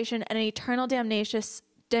 isolation, and an eternal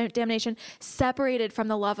damnation separated from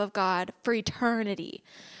the love of God for eternity.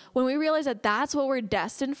 When we realize that that's what we're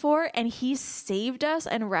destined for and he saved us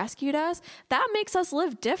and rescued us, that makes us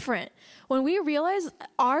live different. When we realize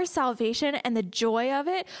our salvation and the joy of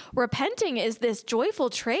it, repenting is this joyful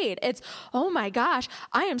trade. It's, oh my gosh,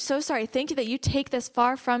 I am so sorry. Thank you that you take this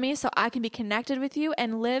far from me so I can be connected with you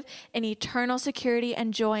and live in eternal security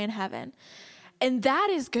and joy in heaven. And that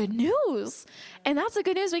is good news. And that's the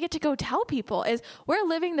good news we get to go tell people is we're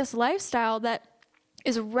living this lifestyle that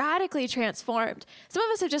is radically transformed. Some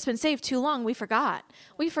of us have just been saved too long. We forgot.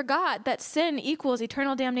 We forgot that sin equals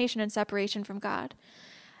eternal damnation and separation from God.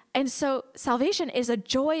 And so salvation is a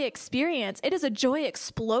joy experience. It is a joy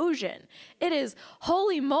explosion. It is,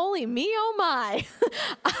 holy moly, me oh my.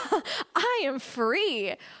 I am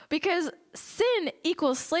free because sin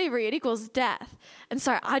equals slavery. It equals death. And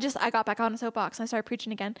sorry, I got back on a soapbox and I started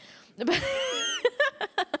preaching again.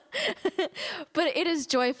 But it is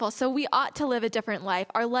joyful. So we ought to live a different life.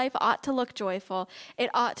 Our life ought to look joyful. It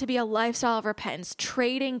ought to be a lifestyle of repentance,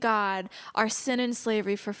 trading God, our sin and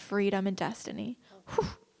slavery for freedom and destiny. Whew.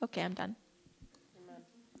 Okay, I'm done.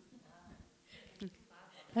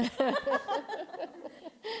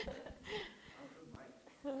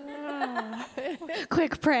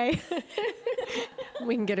 Quick pray.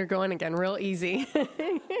 We can get her going again real easy.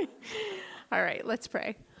 All right, let's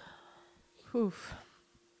pray. Oof.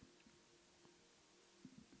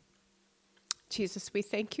 Jesus, we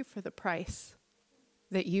thank you for the price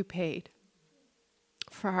that you paid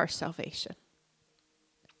for our salvation.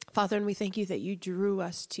 Father, and we thank you that you drew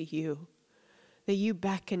us to you, that you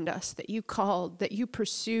beckoned us, that you called, that you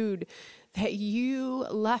pursued, that you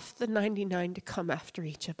left the 99 to come after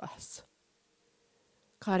each of us.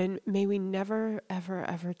 God, and may we never, ever,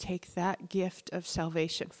 ever take that gift of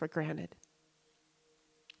salvation for granted.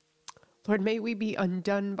 Lord, may we be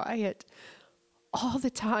undone by it all the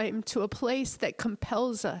time to a place that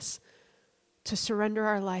compels us to surrender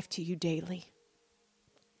our life to you daily.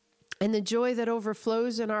 And the joy that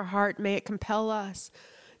overflows in our heart, may it compel us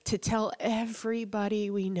to tell everybody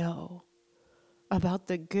we know about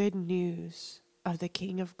the good news of the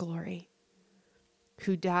King of Glory,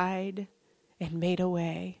 who died and made a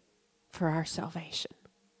way for our salvation.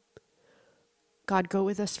 God, go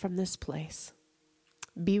with us from this place.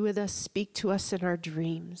 Be with us, speak to us in our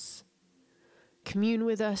dreams. Commune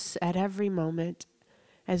with us at every moment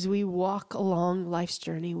as we walk along life's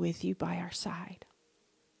journey with you by our side.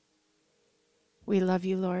 We love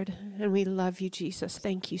you, Lord, and we love you, Jesus.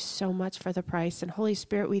 Thank you so much for the price. And Holy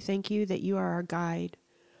Spirit, we thank you that you are our guide,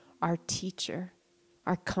 our teacher,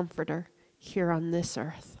 our comforter here on this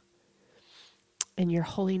earth. In your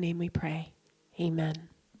holy name we pray. Amen.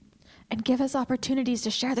 And give us opportunities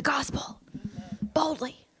to share the gospel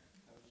boldly.